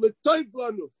this for? L'toiv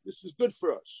lanu. This is good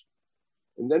for us.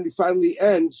 And then he finally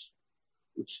ends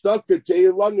with staka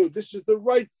te'ilanu. This is the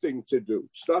right thing to do.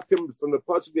 Staka from the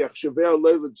pasuk yachshavei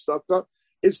leilad staka.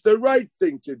 It's the right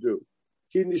thing to do.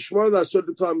 Ki nishmar la'asot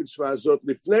l'kol mitzvah azot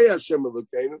lifnei Hashem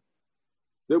Elokeinu.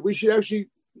 That we should actually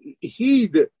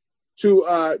heed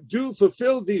to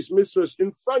fulfill these mitzvahs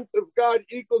in front of God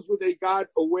equals with a God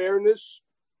awareness,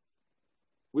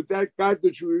 with that God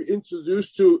that you were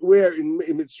introduced to, where in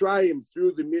Mitzrayim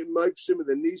through the Ma'asim and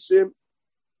the Nisim,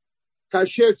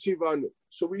 Kasher Tzivanu.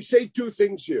 So we say two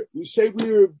things here. We say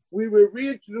we were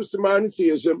reintroduced to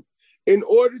monotheism in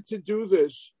order to do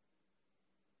this,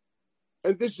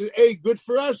 and this is good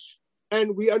for us,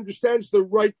 and we understand it's the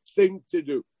right thing to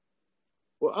do.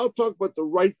 Well, I'll talk about the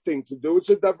right thing to do. It's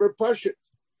a davar pashut.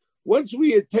 Once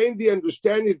we attain the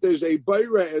understanding that there's a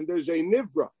Baira and there's a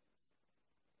Nivra,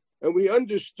 and we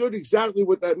understood exactly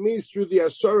what that means through the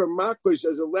Asara Makos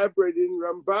as elaborated in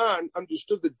Ramban,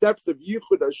 understood the depth of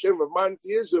Yichud Hashem, of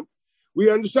monotheism, we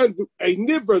understand a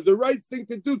Nivra, the right thing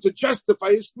to do to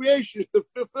justify his creation, to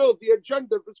fulfill the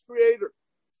agenda of his creator.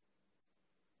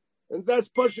 And that's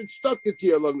Pashut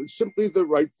Stuckati alone. It's simply the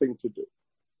right thing to do.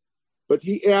 But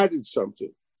he added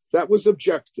something. That was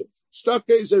objective.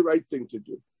 Stucka is a right thing to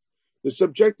do. The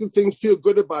subjective things feel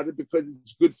good about it because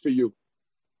it's good for you.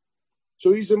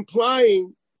 So he's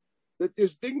implying that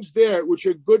there's things there which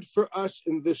are good for us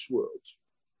in this world.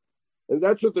 And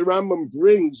that's what the Rambam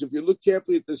brings. If you look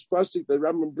carefully at this pasuk, the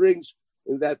Rambam brings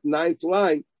in that 9th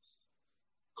line,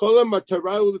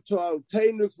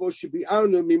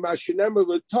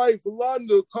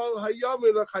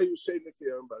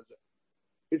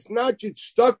 it's not just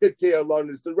stuck at alone.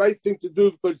 It's the right thing to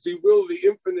do because the will of the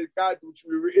infinite God, which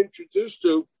we were introduced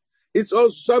to, it's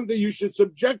also something you should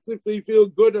subjectively feel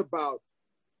good about.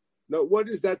 Now, what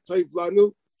is that type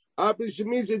lanu? Obviously, it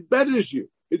means it betters you.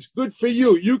 It's good for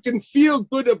you. You can feel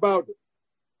good about it.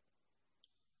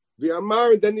 The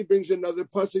Amar, and then he brings another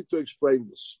pasuk to explain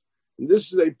this. And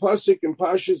this is a pasuk in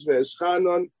Pashas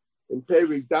Ve'eschanon in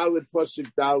Perik Dalet pasuk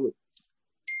Dalet,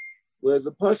 where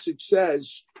the pasuk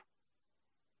says,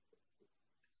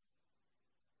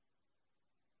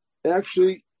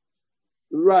 actually,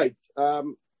 right.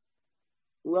 Well,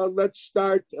 let's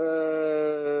start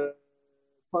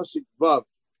pasuk Vav.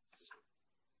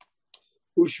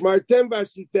 Ushmartem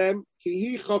v'asitem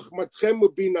ki hi chochmatchem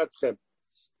u'binatchem.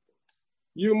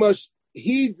 You must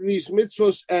heed these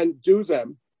mitzvos and do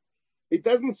them. It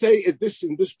doesn't say in this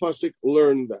pasuk,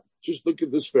 learn them. Just look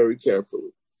at this very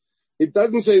carefully. It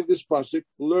doesn't say in this pasuk,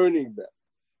 learning them.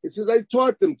 It says, I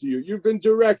taught them to you. You've been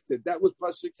directed. That was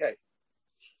pasuk A.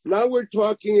 Now we're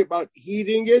talking about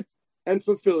heeding it and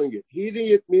fulfilling it. Heeding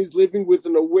it means living with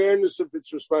an awareness of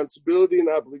its responsibility and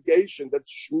obligation.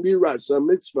 That's shmiras, a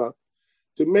mitzvah,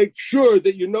 to make sure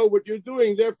that you know what you're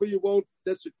doing. Therefore, you won't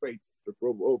desecrate it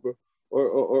or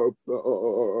what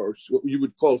you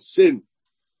would call sin.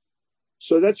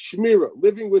 So that's shmira,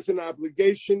 living with an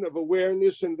obligation of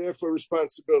awareness and therefore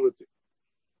responsibility.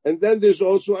 And then there's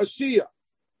also asiyah.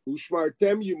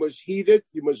 Ushmartem, you must heed it,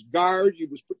 you must guard, you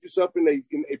must put yourself in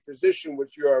a position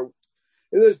which you are.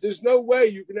 And there's no way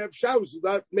you can have Shabbos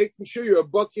without making sure you're a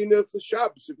bucky enough for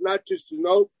Shabbos. If not, just to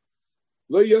know,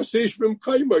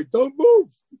 don't move.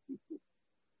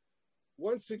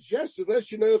 One suggests,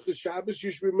 unless you know the Shabbos,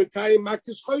 you should be Mekayim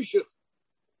Makis Choshech.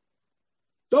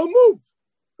 Don't move,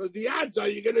 because the odds are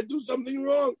you're going to do something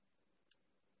wrong.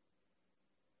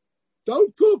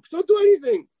 Don't cook, don't do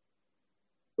anything.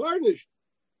 Garnish.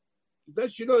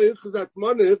 Unless you know Hilchas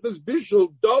Atmana, Hilchas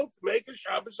Bishul, don't make a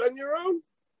Shabbos on your own.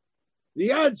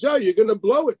 The odds are you're going to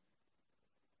blow it.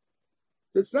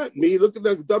 That's not me. Look at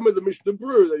the Dhamma of the Mishnah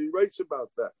Brewer that he writes about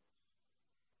that.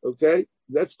 Okay?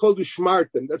 That's called the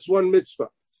Shmartim. That's one mitzvah.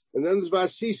 And then there's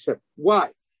Vasisem. Why?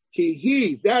 Ki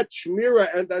he, that Shmira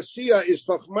and Asiyah is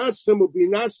Chachmaschem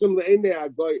ubinaschem le'enei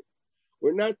Agoy.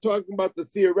 We're not talking about the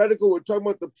theoretical, we're talking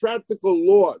about the practical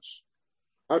laws.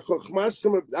 Our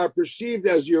Chachmaschem are perceived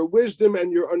as your wisdom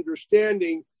and your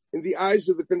understanding in the eyes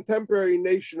of the contemporary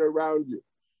nation around you.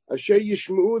 Asher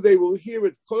Yishma'u, they will hear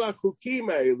it, Kol HaChukim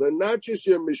Ha'ela, not just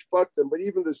your Mishpatim, but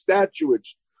even the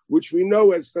statutes, which we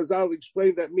know, as Chazal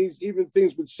explained, that means even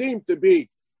things which seem to be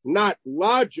not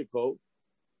logical.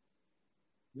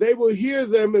 They will hear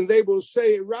them and they will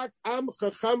say, Rak Am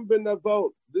Chacham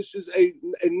V'Navot. This is a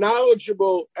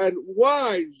knowledgeable and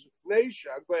wise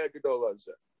nation.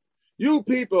 You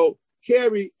people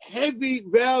carry heavy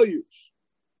values.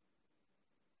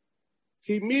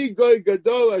 What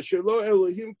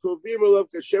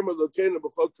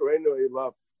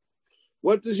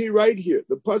does he write here?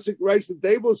 The pasuk writes that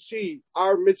they will see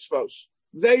our mitzvos.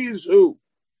 They is who?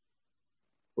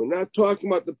 We're not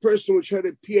talking about the person which had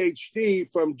a PhD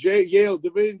from Yale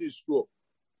Divinity School.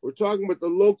 We're talking about the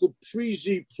local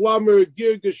Prezi plumber,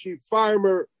 Girgashi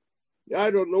farmer, I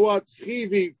don't know what,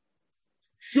 Chivi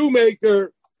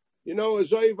shoemaker. You know,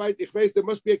 there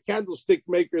must be a candlestick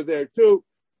maker there too.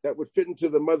 That would fit into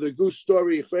the Mother Goose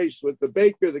story with the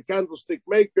baker, the candlestick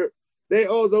maker. They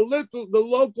the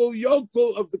local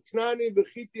yokel of the Knani, the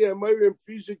Chiti, Amari, and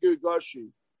Friza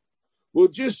Girgashi will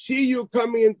just see you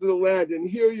coming into the land and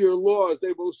hear your laws.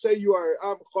 They will say you are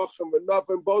Am Chacham enough,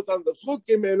 and both on the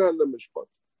Chukim and on the Mishpat.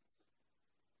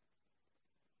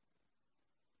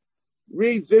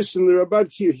 Read this in the Rabbah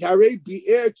here. Harei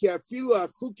bi'er ki afilu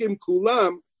achukim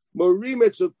kulam morim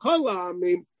etzel kol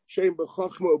ha'amim she'em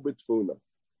b'chachma u'b'tfuna.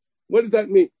 What does that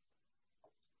mean?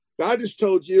 God has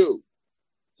told you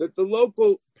that the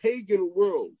local pagan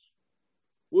world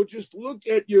will just look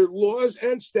at your laws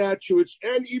and statutes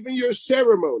and even your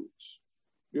ceremonies,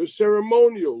 your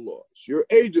ceremonial laws, your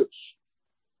edus,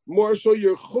 more so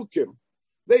your chukim.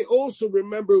 They also,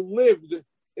 remember, lived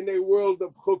in a world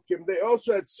of chukim. They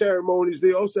also had ceremonies.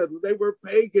 They were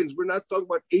pagans. We're not talking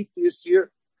about atheists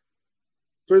here.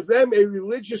 For them, a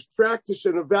religious practice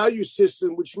and a value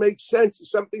system which makes sense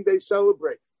is something they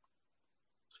celebrate.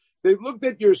 They looked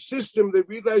at your system. They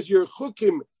realized your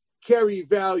chukim carry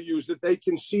values that they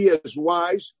can see as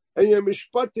wise, and your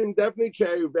mishpatim definitely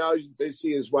carry values that they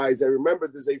see as wise. I remember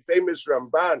there's a famous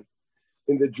Ramban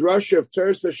in the drasha of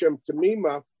Teres Hashem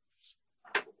Tamima,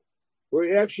 where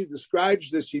he actually describes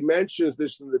this. He mentions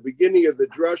this in the beginning of the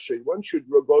drasha. One should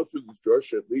go through this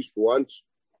drasha at least once.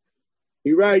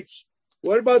 He writes,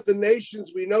 what about the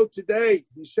nations we know today?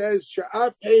 He says,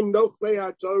 Sha'af heim nochlei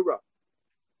ha'torah.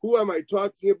 Who am I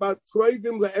talking about?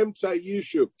 Kroivim le'emtza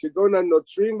yishuv, kegona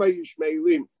notzrim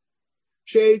v'yishmeilim.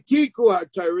 She'etiku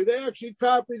ha'torah, they actually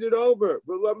copied it over.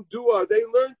 V'lamdua, they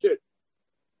learned it.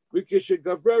 And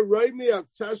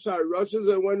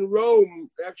when Rome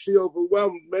actually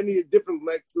overwhelmed many different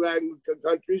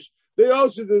countries, they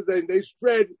also did that. They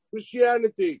spread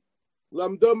Christianity. But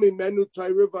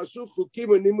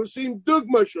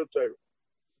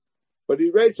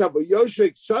he writes,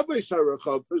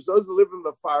 because those who live in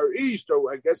the Far East,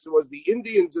 or I guess it was the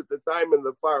Indians at the time in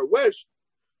the Far West,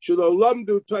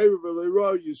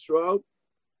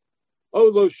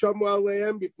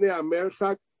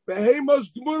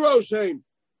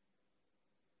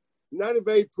 not a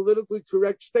very politically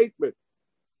correct statement.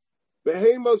 As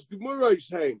he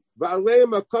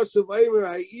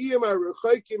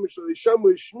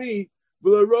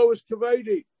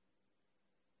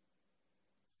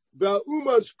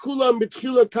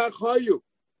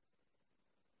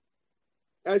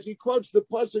quotes the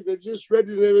pasuk I just read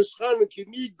in Ereschan,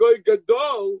 Kini Goy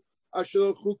Gadol,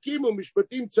 Asher Chukim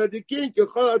u'Mishpatim Tzadikim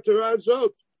Kechol HaTorah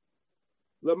Azot.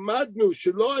 למדנו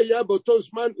שלא היה באותו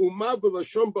זמן אומה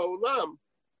ולשון בעולם,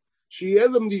 שיהיה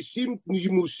להם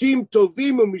נימוסים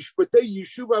טובים ומשפטי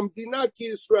יישוב המדינה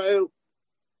כישראל.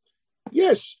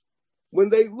 Yes, when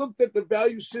they looked at the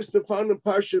value system found in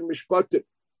Parsha Mishpatim,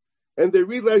 and they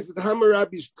realized that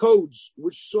Hammurabi's codes,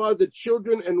 which saw that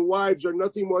children and wives are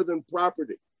nothing more than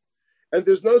property, and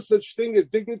there's no such thing as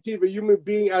dignity of a human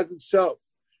being as itself,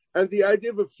 and the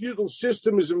idea of a feudal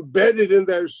system is embedded in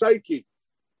their psyche,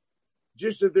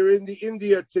 just as they're in the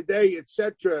India today,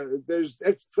 etc. There's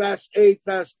class A,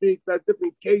 class B, class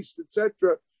different case,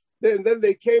 etc. Then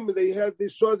they came and they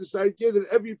saw this idea that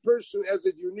every person has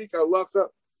a unique halacha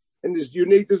and is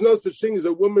unique. There's no such thing as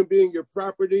a woman being your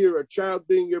property or a child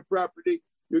being your property.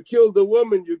 You killed a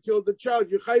woman, you killed a child,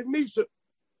 you chayv misa.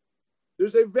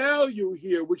 There's a value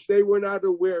here which they were not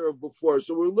aware of before.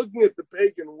 So we're looking at the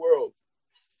pagan world,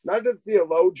 not the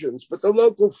theologians, but the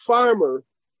local farmer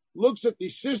looks at the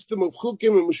system of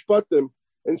chukim and mishpatim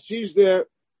and sees their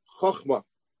chokhmah.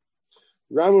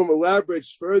 Rambam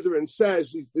elaborates further and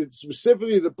says,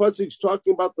 specifically the pasuk's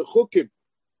talking about the chukim.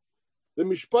 The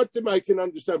mishpatim I can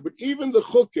understand, but even the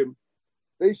chukim,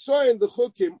 they saw in the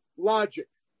chukim logic,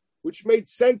 which made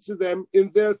sense to them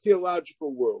in their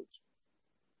theological world.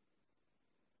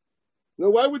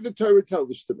 Now, why would the Torah tell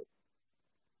this to me?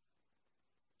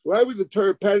 Why would the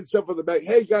Torah pat itself on the back?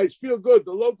 Hey, guys, feel good.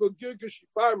 The local Girgashi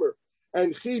farmer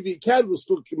and Chivi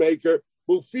candlestick maker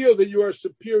will feel that you are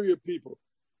superior people.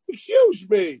 Excuse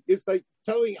me. It's like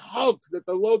telling Hulk that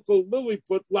the local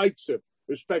Lilliput likes him,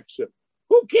 respects him.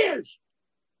 Who cares?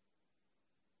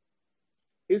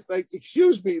 It's like,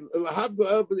 excuse me,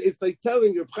 it's like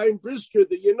telling of Chaim Brisker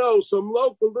that, some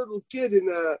local little kid in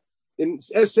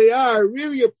SAR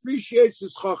really appreciates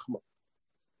his chachma.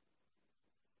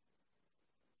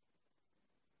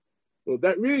 Well,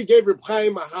 that really gave Reb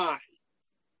Chaim a high.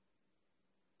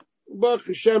 Baruch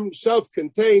Hashem,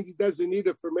 self-contained, he doesn't need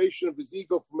affirmation of his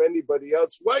ego from anybody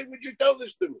else. Why would you tell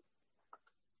this to me?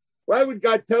 Why would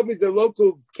God tell me the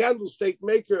local candlestick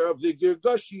maker of the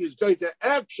Girgashi is going to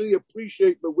actually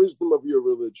appreciate the wisdom of your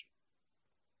religion?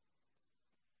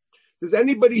 Does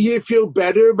anybody here feel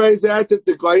better by that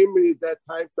the Goyim at that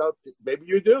time felt? Maybe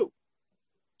you do.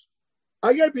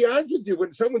 I got to be honest with you.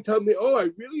 When someone tells me, I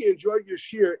really enjoyed your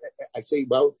shiur, I say,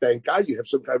 well, thank God you have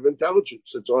some kind of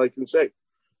intelligence. That's all I can say.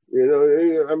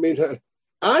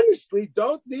 Honestly,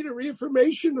 don't need a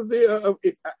reaffirmation of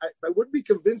if I wouldn't be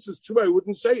convinced it's true, I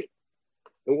wouldn't say it.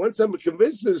 And once I'm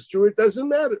convinced it's true, it doesn't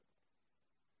matter.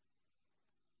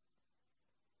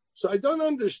 So I don't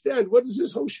understand. What is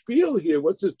this whole spiel here?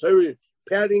 What's this Torah?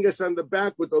 patting us on the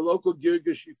back with the local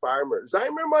Girgashi farmer.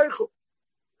 Zaymer Michael.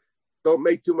 Don't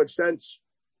make too much sense.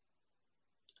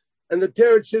 And the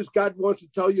Torah says God wants to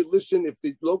tell you, listen, if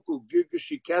the local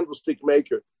Girgashi candlestick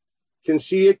maker can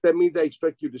see it, that means I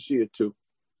expect you to see it too.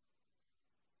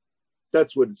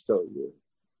 That's what it's telling you.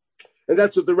 And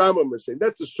that's what the Rambam is saying.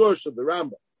 That's the source of the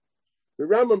Rambam. The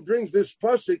Rambam brings this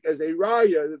pasuk as a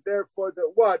raya, that therefore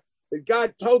that what? That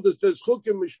God told us there's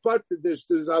chukim mishpat, there's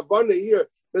avana here,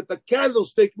 that the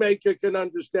candlestick maker can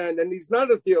understand, and he's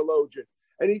not a theologian.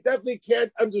 And he definitely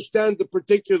can't understand the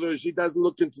particulars. He doesn't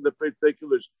look into the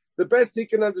particulars. The best he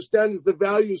can understand is the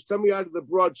values coming out of the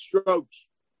broad strokes.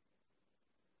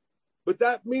 But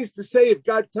that means to say, if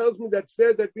God tells me that's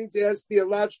there, that means it has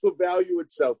theological value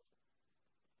itself.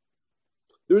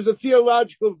 There is a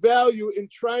theological value in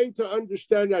trying to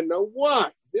understand that. Now,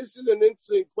 why? This is an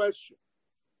interesting question.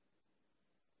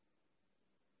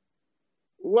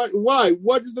 Why?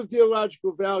 What is the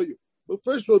theological value? Well,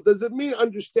 first of all, does it mean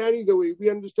understanding the way we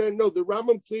understand? No, the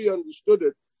Rambam clearly understood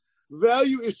it.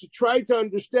 Value is to try to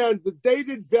understand the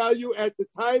dated value at the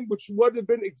time which would have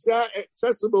been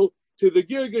accessible to the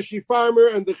Girgashi farmer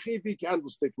and the Chibi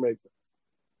candlestick maker.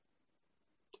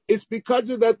 It's because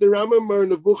of that the Rambam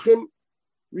Nevuchim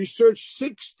researched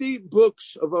 60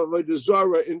 books of Avodah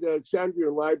Zarah in the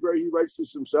Alexandrian library. He writes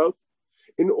this himself,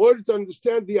 in order to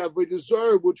understand the Avodah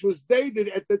Zarah, which was dated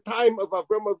at the time of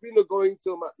Avraham Avinu going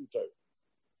to Matan Torah.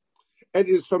 And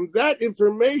it's from that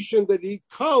information that he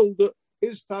called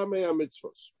his Taamei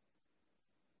Hamitzvos.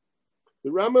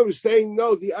 The Rambam is saying,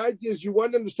 no, the idea is you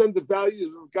want to understand the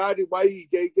values of God and why he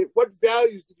gave it. What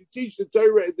values did you teach the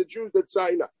Torah and the Jews at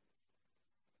Sinai?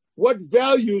 What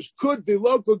values could the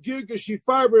local Girgashi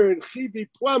farmer and Chibi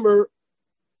plumber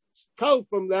tell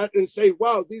from that and say,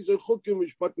 wow, these are chukim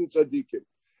mishpat and tzaddikim?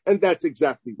 And that's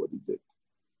exactly what he did.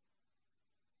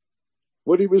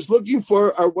 What he was looking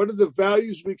for are what are the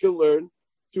values we can learn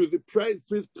through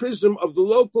the prism of the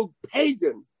local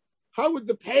pagan. How would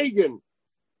the pagan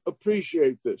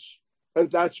appreciate this? And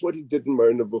that's what he did in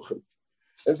Moreh Nevuchim.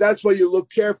 And that's why you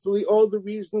look carefully. All the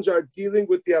reasons are dealing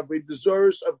with the Avodah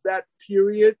Zarah of that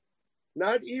period,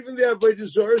 not even the Avodah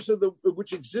Zarah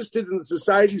which existed in the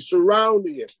society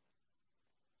surrounding it.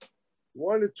 You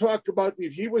want to talk about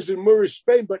if he was in Moorish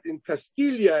Spain, but in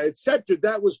Castilla, etc.,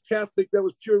 that was Catholic, that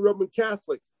was pure Roman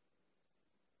Catholic.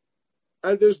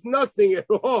 And there's nothing at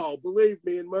all, believe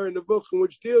me, in Moreh Nevuchim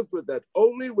which deals with that,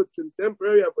 only with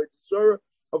contemporary Avodah Zarah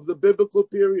of the biblical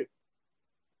period.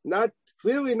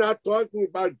 Clearly not talking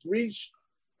about Greece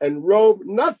and Rome,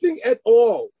 nothing at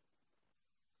all.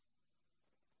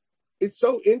 It's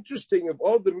so interesting of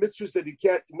all the mitzvahs that he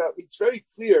can't, now it's very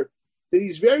clear that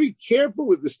he's very careful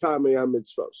with this Taamei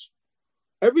Hamitzvos.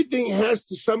 Everything has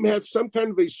to have some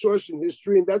kind of a source in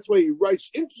history, and that's why he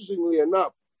writes, interestingly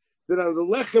enough, that on the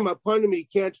Lechem upon him he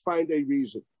can't find a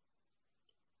reason.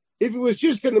 If it was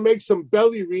just going to make some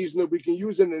belly reason that we can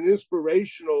use in an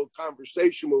inspirational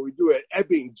conversation when we do at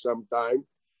Ebbing sometime,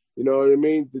 you know what I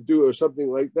mean, to do or something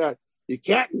like that, you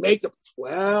can't make up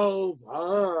 12.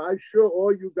 I'm sure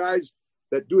all you guys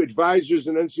that do advisors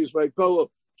and NCS Vaikola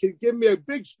can give me a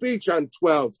big speech on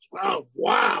 12. 12,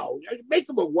 wow. Make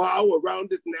them a wow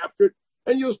around it and after it,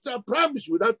 and you'll stop, promise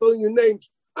you, without telling you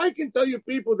names. I can tell you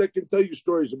people that can tell you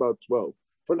stories about 12.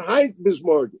 From Heinz bis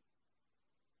Morgan.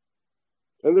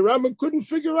 And the Rambam couldn't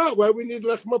figure out why we need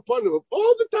lechem aponim.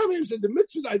 All the time he said, the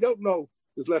mitzvah I don't know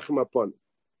is lechem aponim.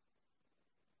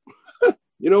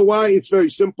 You know why? It's very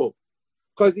simple.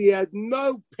 Because he had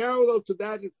no parallel to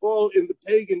that at all in the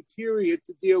pagan period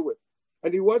to deal with.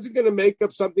 And he wasn't going to make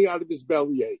up something out of his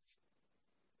bellyache.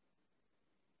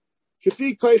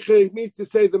 Kafi koiche means to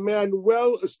say the man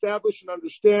well established an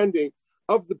understanding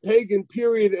of the pagan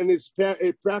period and its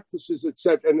practices,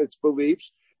 etc., and its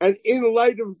beliefs. And in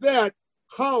light of that,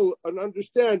 call and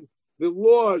understand the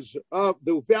laws of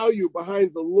the value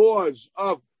behind the laws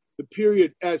of the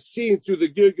period as seen through the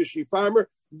Girgashi farmer.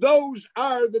 Those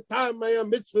are the Taamei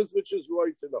Hamitzvos, which is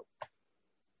right to know.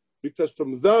 Because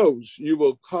from those you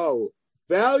will call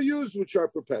values which are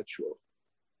perpetual.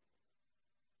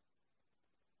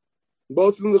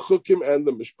 Both in the Chukim and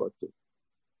the Mishpatim.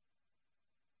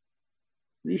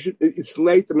 It's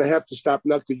late and I have to stop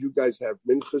now because you guys have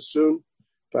Mincha soon,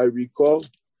 if I recall.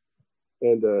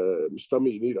 And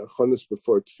Mustami, you need a chonis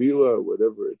before tefillah or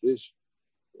whatever it is.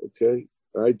 Okay,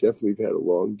 I definitely have had a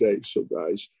long day. So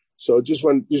guys, so just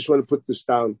want to put this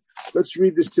down. Let's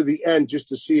read this to the end just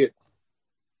to see it.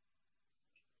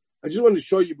 I just want to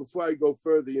show you before I go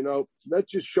further.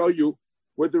 Let's just show you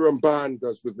what the Ramban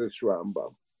does with this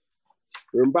Rambam.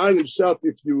 The Ramban himself,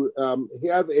 if you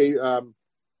have a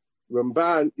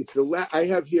Ramban, it's I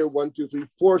have here 1, 2, 3,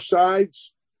 4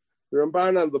 sides. The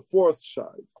Ramban on the 4th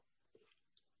side,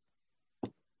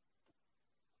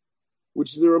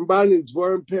 which is the Ramban in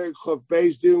Dvorim Perek Chav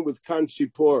Beis dealing with Kan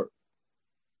Sipor.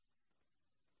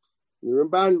 The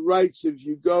Ramban writes, if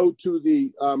you go to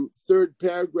the 3rd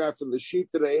paragraph in the sheet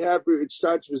that I have here, it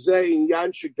starts with Zeh in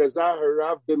Yan Shegazar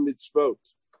Harav b'mitzvot.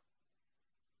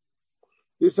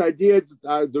 This idea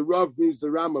that the Rav means the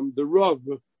Rambam. The Rav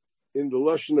in the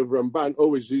Lashon of Ramban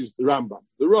always is the Rambam.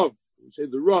 The Rav, you say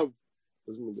the Rav,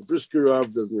 doesn't mean the Brisker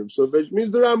Rav, doesn't mean Sovej,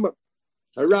 means the Rambam.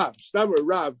 Harav, Stammer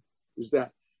Rav is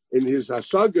that. In his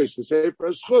Hasagas, the Sefer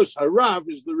Schus, Harav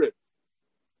is the Rif.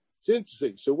 It's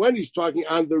interesting. So when he's talking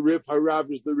on the Rif, Harav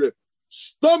is the Rif.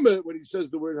 Stomach, when he says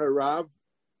the word Harav,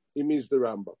 he means the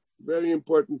Rambam. Very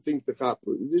important thing to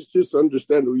chapu. Just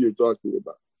understand who you're talking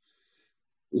about.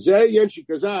 Zeh yen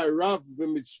shekazah Harav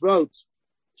b'mitzvot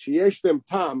sheyesh them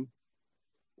tam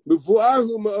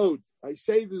mevu'ahu ma'od. I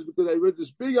say this because I read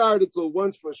this big article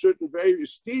once from a certain very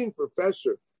esteemed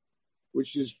professor,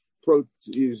 which is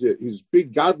his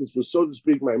big godless was, so to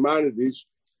speak, Maimonides,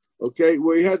 okay,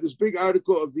 where he had this big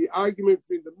article of the argument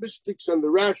between the mystics and the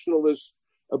rationalists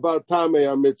about Taamei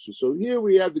Hamitzvos. So here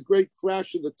we have the great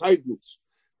clash of the titans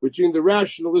between the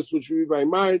rationalists, which would be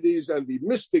Maimonides, and the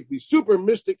mystic, the super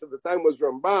mystic at the time was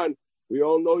Ramban. We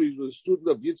all know he was a student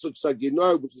of Yitzchak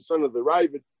Saginor, which is the son of the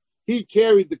Ravid. He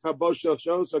carried the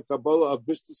Kabbalah of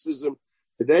mysticism.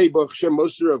 Today, Baruch Hashem,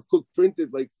 Moser of Cook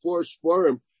printed like 4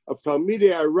 sporim of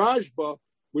Talmidei Rashba,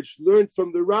 which learned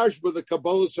from the Rashba the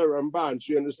Kabbalah Ramban.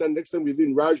 So you understand, next time we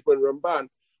learn Rashba and Ramban,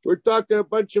 we're talking a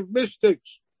bunch of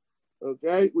mystics,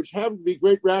 okay, which happen to be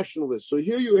great rationalists. So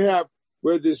here you have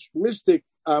where this mystic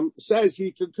says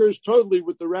he concurs totally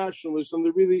with the rationalists, and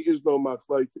there really is no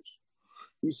machlokes.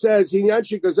 He says, "Hinyan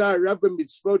shekazar rabba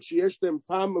mitzvot sheyesh them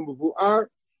tam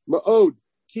mevuar ma'od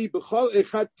ki b'chol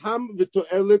echad tam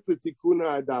v'to'elet l'tikun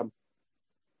ha'adam."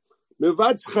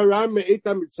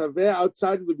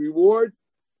 Outside of the reward,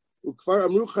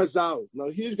 now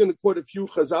he's going to quote a few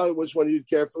Chazal. I just want to read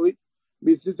carefully.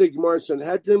 Why didn't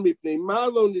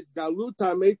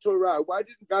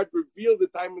God reveal the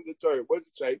time in the Torah? What did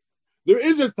it say? There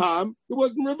is a time, it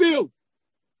wasn't revealed.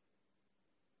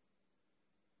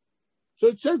 So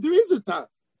it says there is a time.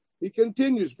 He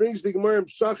continues, brings the Gemara in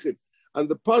Psachim, and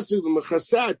the pasuk, the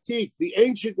Mechaseh Atik, the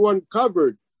ancient one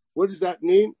covered. What does that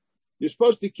mean? You're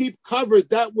supposed to keep covered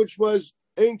that which was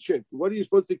ancient. What are you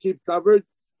supposed to keep covered?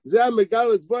 You're not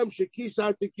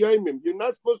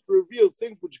supposed to reveal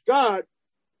things which God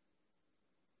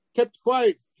kept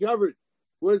quiet, covered.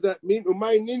 What does that mean?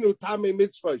 Taamei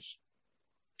Hamitzvos.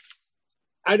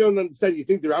 I don't understand. You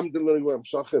think the Rambam didn't learn what I'm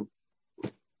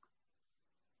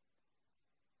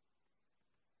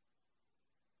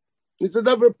It's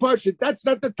another portion. That's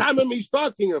not the Taamei he's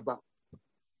talking about.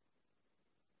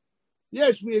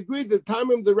 Yes, we agree the time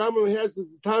the Rambam has is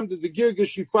the time that the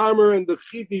Girgashi farmer and the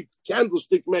Chivi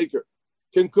candlestick maker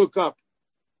can cook up.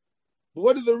 But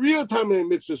what are the real Taamei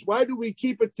Hamitzvos? Why do we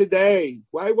keep it today?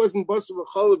 Why wasn't Basar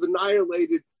V'Cholav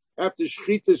annihilated after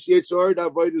Shchitas Yetzor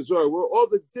Avodah Zorah? Were all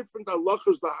the different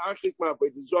halachas, the Hachikma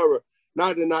Avodah Zorah,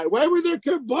 not annihilated? Why were there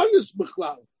Karbanis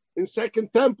B'chlal in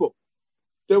Second Temple?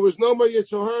 There was no more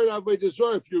Yetzor Avodah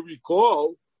Zorah, if you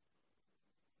recall.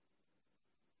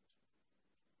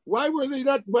 Why were they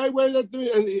not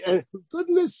doing it? And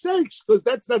goodness sakes, because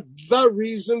that's not the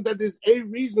reason, that is a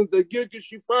reason the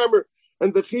Girgashi farmer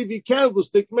and the Chivi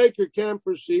candlestick maker can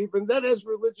perceive, and that has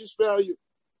religious value.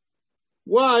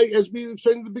 Why? As we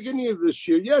said in the beginning of this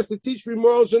year, yes, they teach me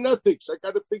morals and ethics. I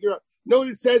got to figure out. No,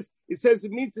 it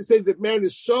means to say that man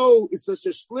is it's such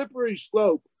a slippery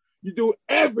slope. You do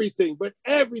everything, but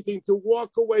everything to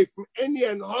walk away from any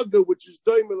anhaga, which is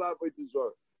doimel avodah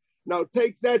zorah. Now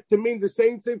take that to mean the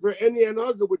same thing for any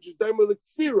anhaga, which is doimel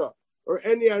kfira, or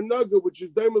any anaga, which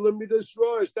is doimel midas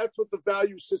rois. That's what the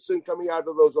value system coming out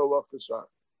of those halachas are.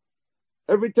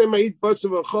 Every time I eat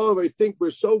basar v'cholav, I think we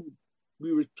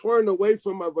were torn away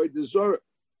from avodah zorah.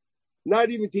 Not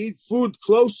even to eat food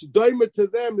close, doimel to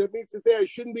them. That means to say I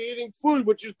shouldn't be eating food,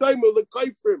 which is doimel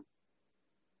l'kaifrim.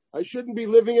 I shouldn't be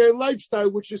living a lifestyle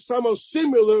which is somehow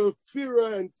similar of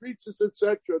kfira and preachers,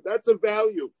 etc. That's a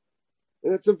value.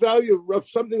 And it's a value of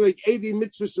something like 80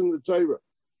 mitzvahs in the Torah.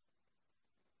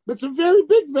 That's a very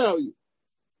big value.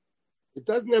 It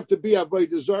doesn't have to be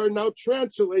avodah zarah. Now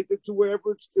translate it to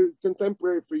wherever it's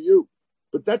contemporary for you.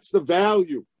 But that's the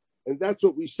value. And that's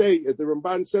what we say. The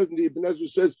Ramban says, and the Ibn Ezra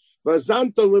says,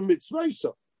 Vazanta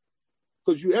lemitzvaysa.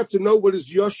 Because you have to know what is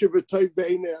Yoshev v'toiv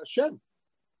b'einei Hashem.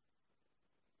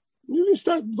 You can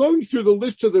start going through the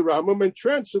list of the Rambam and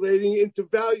translating it into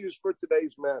values for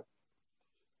today's man.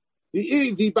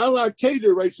 The Baal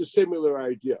HaKeder writes a similar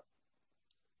idea.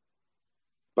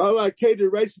 Baal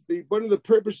HaKeder writes that one of the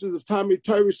purposes of Taamei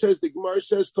Torah says, the Gemara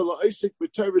says, Kol ha'osek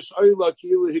b'Torahs oila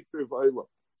ki'ilu hikriv oila.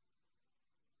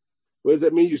 What does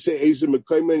that mean? You say Ezer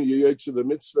Mekayman, you yotze the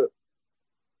mitzvah.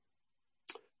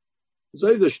 So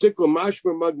it's a shtickle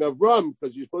mashma magnav ram,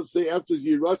 because you're supposed to say after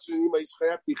Yiratzin, you might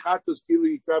chayaf tichatos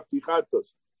ki'ilu yikraf tichatos.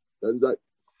 And that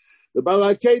the Baal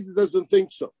HaKeder doesn't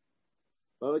think so.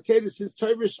 Baal HaKeder says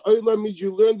Torahs oila means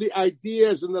you learn the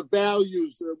ideas and the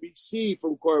values that we see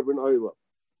from Korban oila.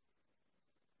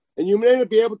 And you may not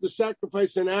be able to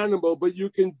sacrifice an animal, but you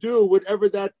can do whatever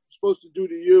that's supposed to do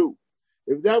to you.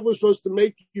 If that was supposed to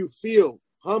make you feel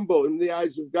humble in the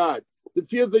eyes of God, to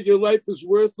feel that your life is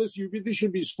worthless, you really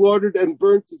should be slaughtered and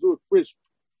burnt to a crisp.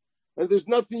 And there's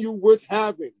nothing you worth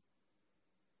having.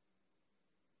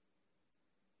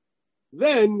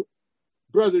 Then,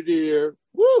 brother dear,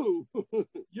 woo,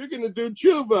 you're going to do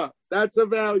tshuva. That's a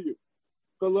value.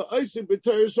 Means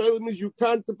you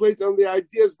contemplate on the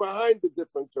ideas behind the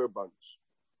different korbanos.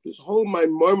 This whole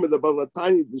Maimon of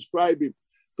Balatani describing,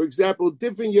 for example,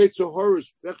 different Yetzer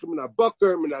Haras,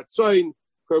 Bakar, Menatzain,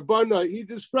 Karbana. He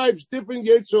describes different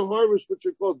Yetzer Haras, which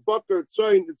are called Bakar,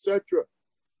 Tzain, etc.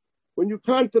 When you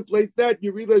contemplate that,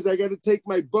 you realize I got to take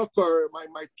my Bakar,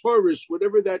 my Taurus,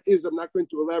 whatever that is. I'm not going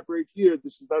to elaborate here.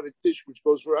 This is not a dish which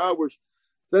goes for hours.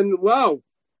 Then, wow,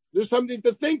 there's something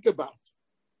to think about.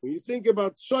 When you think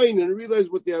about Tzain and realize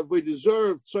what the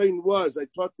Avodah Tzain was, I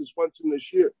taught this once in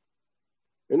this year,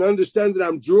 and understand that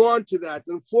I'm drawn to that,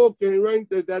 and folk and right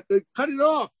that cut it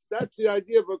off. That's the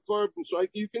idea of a korban. So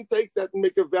you can take that and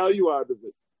make a value out of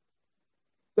it.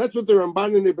 That's what the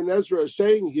Ramban and Ibn Ezra are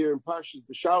saying here in Parshas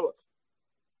B'Shalach.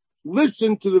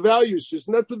 Listen to the value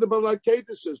system. That's what the Baal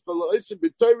HaKeder says.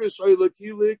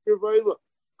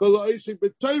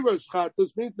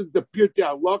 This means the purity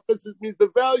halachas. It means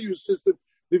the value system.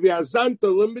 The V'azanta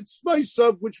limits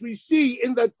of which we see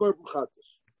in that korban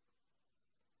chatas.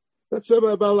 That's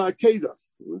about Baal HaKeder.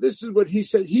 This is what he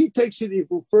said. He takes it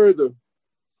even further.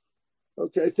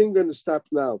 Okay, I think I'm going to stop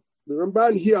now. The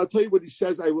Ramban here, I'll tell you what he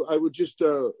says. I will just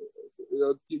give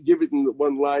it in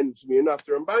one line. It's me enough.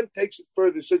 The Ramban takes it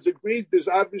further. Says agreed. There's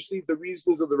obviously the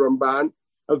reasons of the Rambam.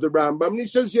 And he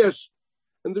says yes.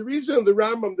 And the reason of the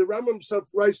Rambam himself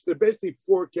writes there are basically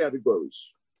 4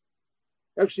 categories.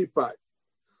 Actually 5.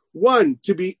 1,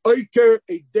 to be oiker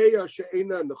a deya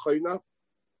she'ena nechayna.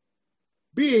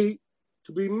 B,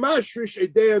 to be mashrish a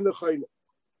deya nechayna.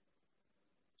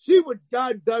 See what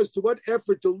God does, to what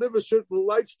effort to live a certain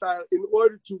lifestyle in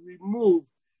order to remove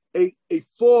a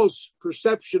false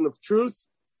perception of truth,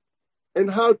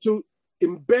 and how to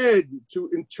embed, to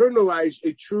internalize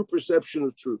a true perception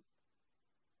of truth.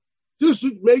 This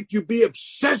would make you be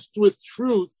obsessed with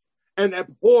truth and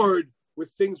abhorred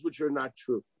with things which are not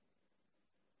true.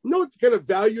 You know what kind of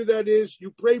value that is? You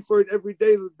pray for it every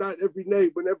day, not every day,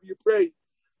 whenever you pray.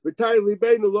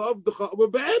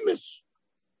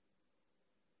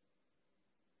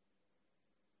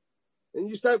 And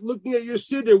you start looking at your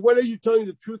siddur. What are you telling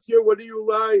the truth here? What are you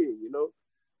lying? You know,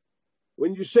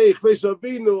 when you say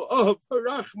Avinu, oh,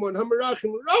 Harachman,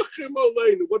 Hamarachim, Rachim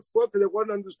Oleinu, what for? Because I want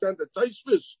to understand the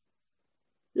Taisvis.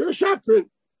 You're a shakran.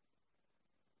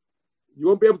 You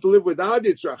won't be able to live without it.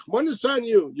 It's Rachmanis on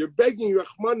you. You're begging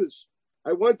Rachmanis.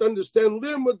 I want to understand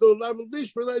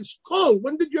it's kol.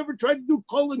 When did you ever try to do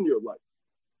kol in your life?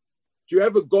 Do you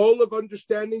have a goal of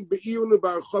understanding?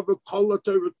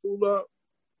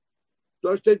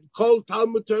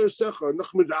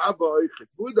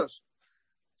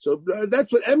 So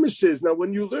that's what emes is. Now,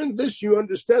 when you learn this, you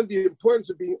understand the importance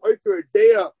of being oiker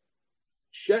deya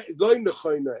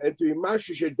and to be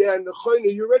mashish deya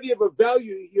nechoina. You already have a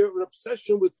value here, an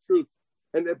obsession with truth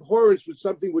and abhorrence with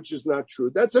something which is not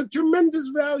true. That's a tremendous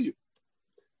value.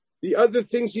 The other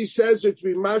things he says are to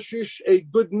be mashish a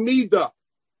good midah,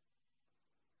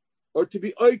 or to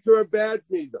be oiker a bad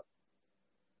midah.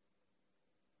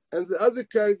 And the other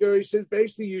category says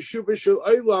basically Yeshua Shel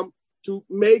Olam, to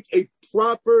make a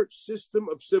proper system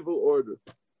of civil order.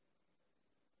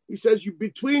 He says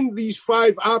between these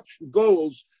 5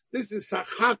 goals, this is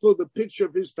Sachako, the picture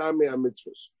of his Taamei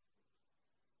Hamitzvos.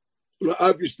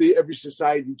 Obviously, every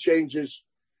society changes,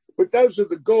 but those are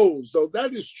the goals. So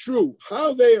that is true.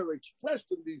 How they are expressed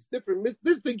in these different myths,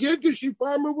 this the Girgashi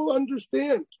farmer will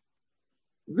understand.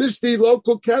 This, the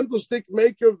local candlestick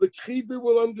maker of the Chidah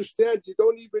will understand. You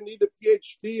don't even need a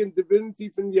PhD in divinity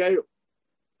from Yale.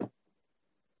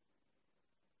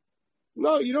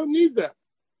 No, you don't need that.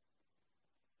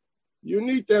 You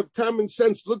need to have common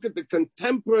sense. Look at the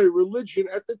contemporary religion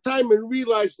at the time and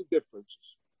realize the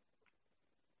differences.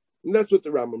 And that's what the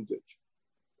Rambam did.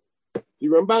 The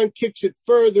Ramban kicks it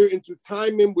further into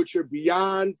Taamim which are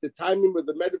beyond, the Taamim of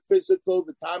the metaphysical,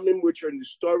 the Taamim which are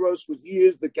Nistoros, which he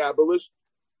is the Kabbalist.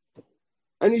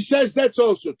 And he says that's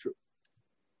also true.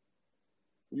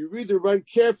 You read the Ramban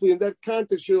carefully in that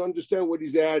context, you'll understand what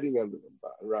he's adding on the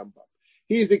Rambam.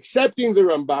 He's accepting the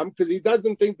Rambam because he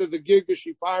doesn't think that the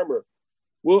Girgashi farmer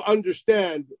will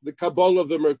understand the Kabbalah of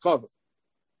the Merkava.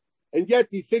 And yet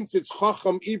he thinks it's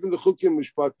Chacham, even the Chukim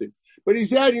Mishpatim. But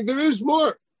he's adding, there is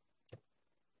more.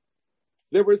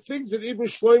 There were things that even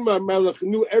Shlomo HaMelech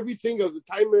knew everything of the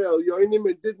Taamei Elyonim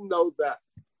and didn't know that.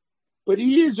 But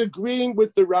he is agreeing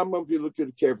with the Rambam if you look at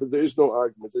it carefully. There is no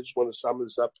argument. I just want to sum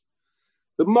this up.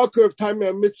 The makor of Taamei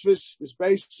Hamitzvos is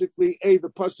basically the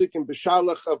pasuk in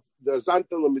Beshalach of the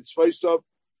Zantel and Mitzvosov,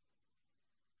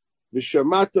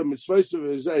 Vishamata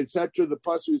Mitzvosov, etc. The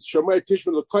pasuk is Shomai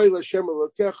Tishma L'Koil Hashem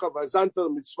Elokecha V'Zantel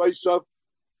Mitzvosov,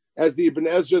 as the Ibn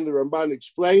Ezra and the Ramban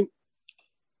explain.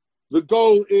 The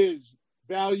goal is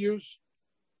values.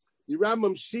 The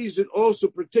Rambam sees it also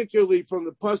particularly from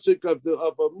the pasuk of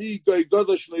Ami Goy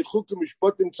Godash Leichukim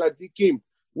Mishpatim Tzadikim,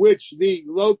 which the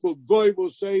local goy will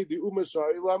say, the Umas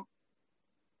Ha'ilam.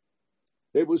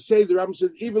 They will say, the Rambam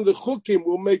says, even the chukim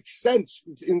will make sense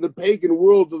in the pagan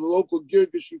world of the local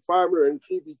Girgashi farmer and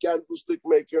Chivi candlestick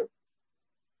maker.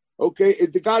 Okay,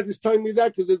 the God is telling me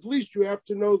that because at least you have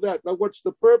to know that. Now, what's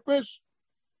the purpose?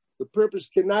 The purpose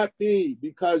cannot be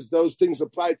because those things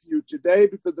apply to you today,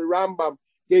 because the Rambam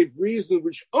gave reasons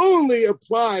which only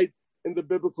applied in the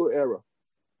biblical era.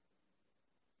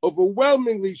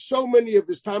 Overwhelmingly, so many of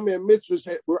his Taamei Hamitzvos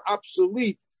were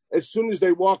obsolete as soon as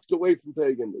they walked away from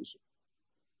paganism.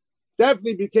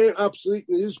 Definitely became obsolete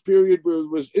in his period where it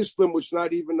was Islam, which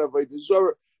not even Avodah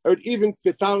Zarah, or even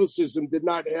Catholicism had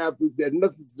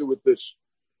nothing to do with this.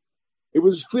 It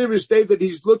was clear as day that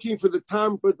he's looking for the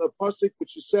time for the pasuk,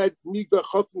 which is said, Miga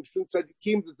Chochim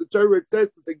Tzadikim, that the Torah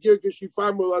says that the Girgashi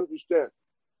farmer will understand.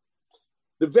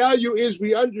 The value is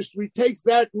we take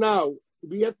that now.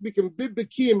 We have to become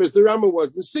Bibikim as the Rama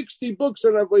was. The 60 books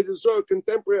on Avodah Zarah,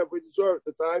 contemporary Avodah Zarah at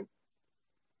the time.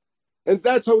 And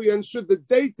that's how we understood the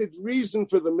dated reason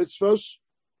for the mitzvos.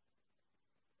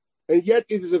 And yet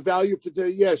it is a value for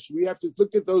the, yes, we have to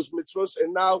look at those mitzvos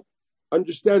and now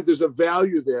understand there's a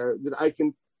value there that I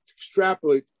can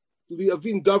extrapolate to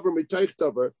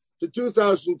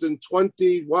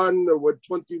 2021 or what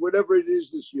 20, whatever it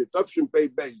is this year. Tafshin Pei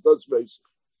Beis, those ways.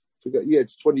 Forget, yeah,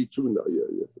 it's 22 now. Yeah.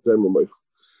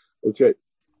 Okay.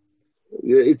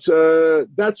 Yeah, it's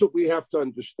that's what we have to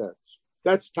understand.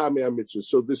 That's Taamei Hamitzvos.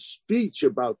 So the speech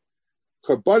about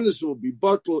Karbanis will be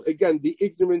bottled. Again, the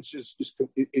ignorance is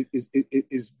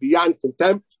beyond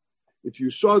contempt. If you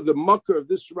saw the mucker of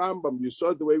this Rambam, you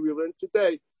saw the way we learned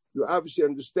today, you obviously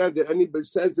understand that anybody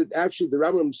says that actually the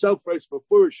Rambam himself writes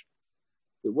Mefurish.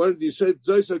 One of these said,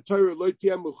 there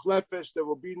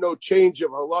will be no change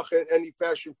of halacha in any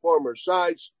fashion, form, or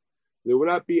size. There will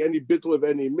not be any bittul of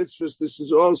any mitzvahs. This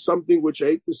is all something which I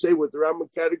hate to say what the Rambam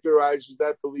categorizes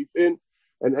that belief in.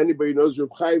 And anybody knows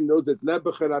Reb Chaim knows that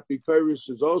Nebuchadnezzar not Bikairis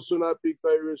is also not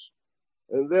Bikairis.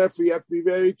 And therefore you have to be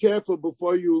very careful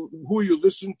who you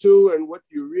listen to and what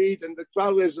you read. And the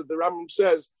klal is that the Rambam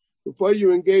says, before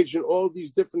you engage in all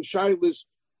these different shilas,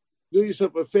 do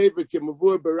yourself a favor,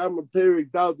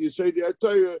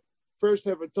 first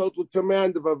have a total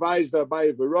command of Avayz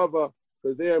Abaye Verova,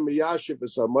 because they are Miyashiv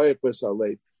V'Samayach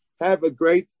V'Salei. Have a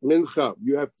great mincha.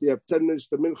 You have 10 minutes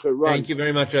to mincha run. Thank you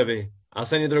very much, Rebbe. I'll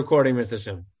send you the recording, Mr.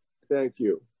 Shem. Thank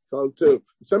you.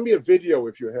 Send me a video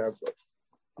if you have one.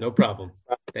 No problem.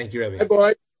 Thank you, Rebbe.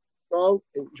 Bye-bye.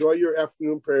 Enjoy your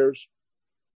afternoon prayers.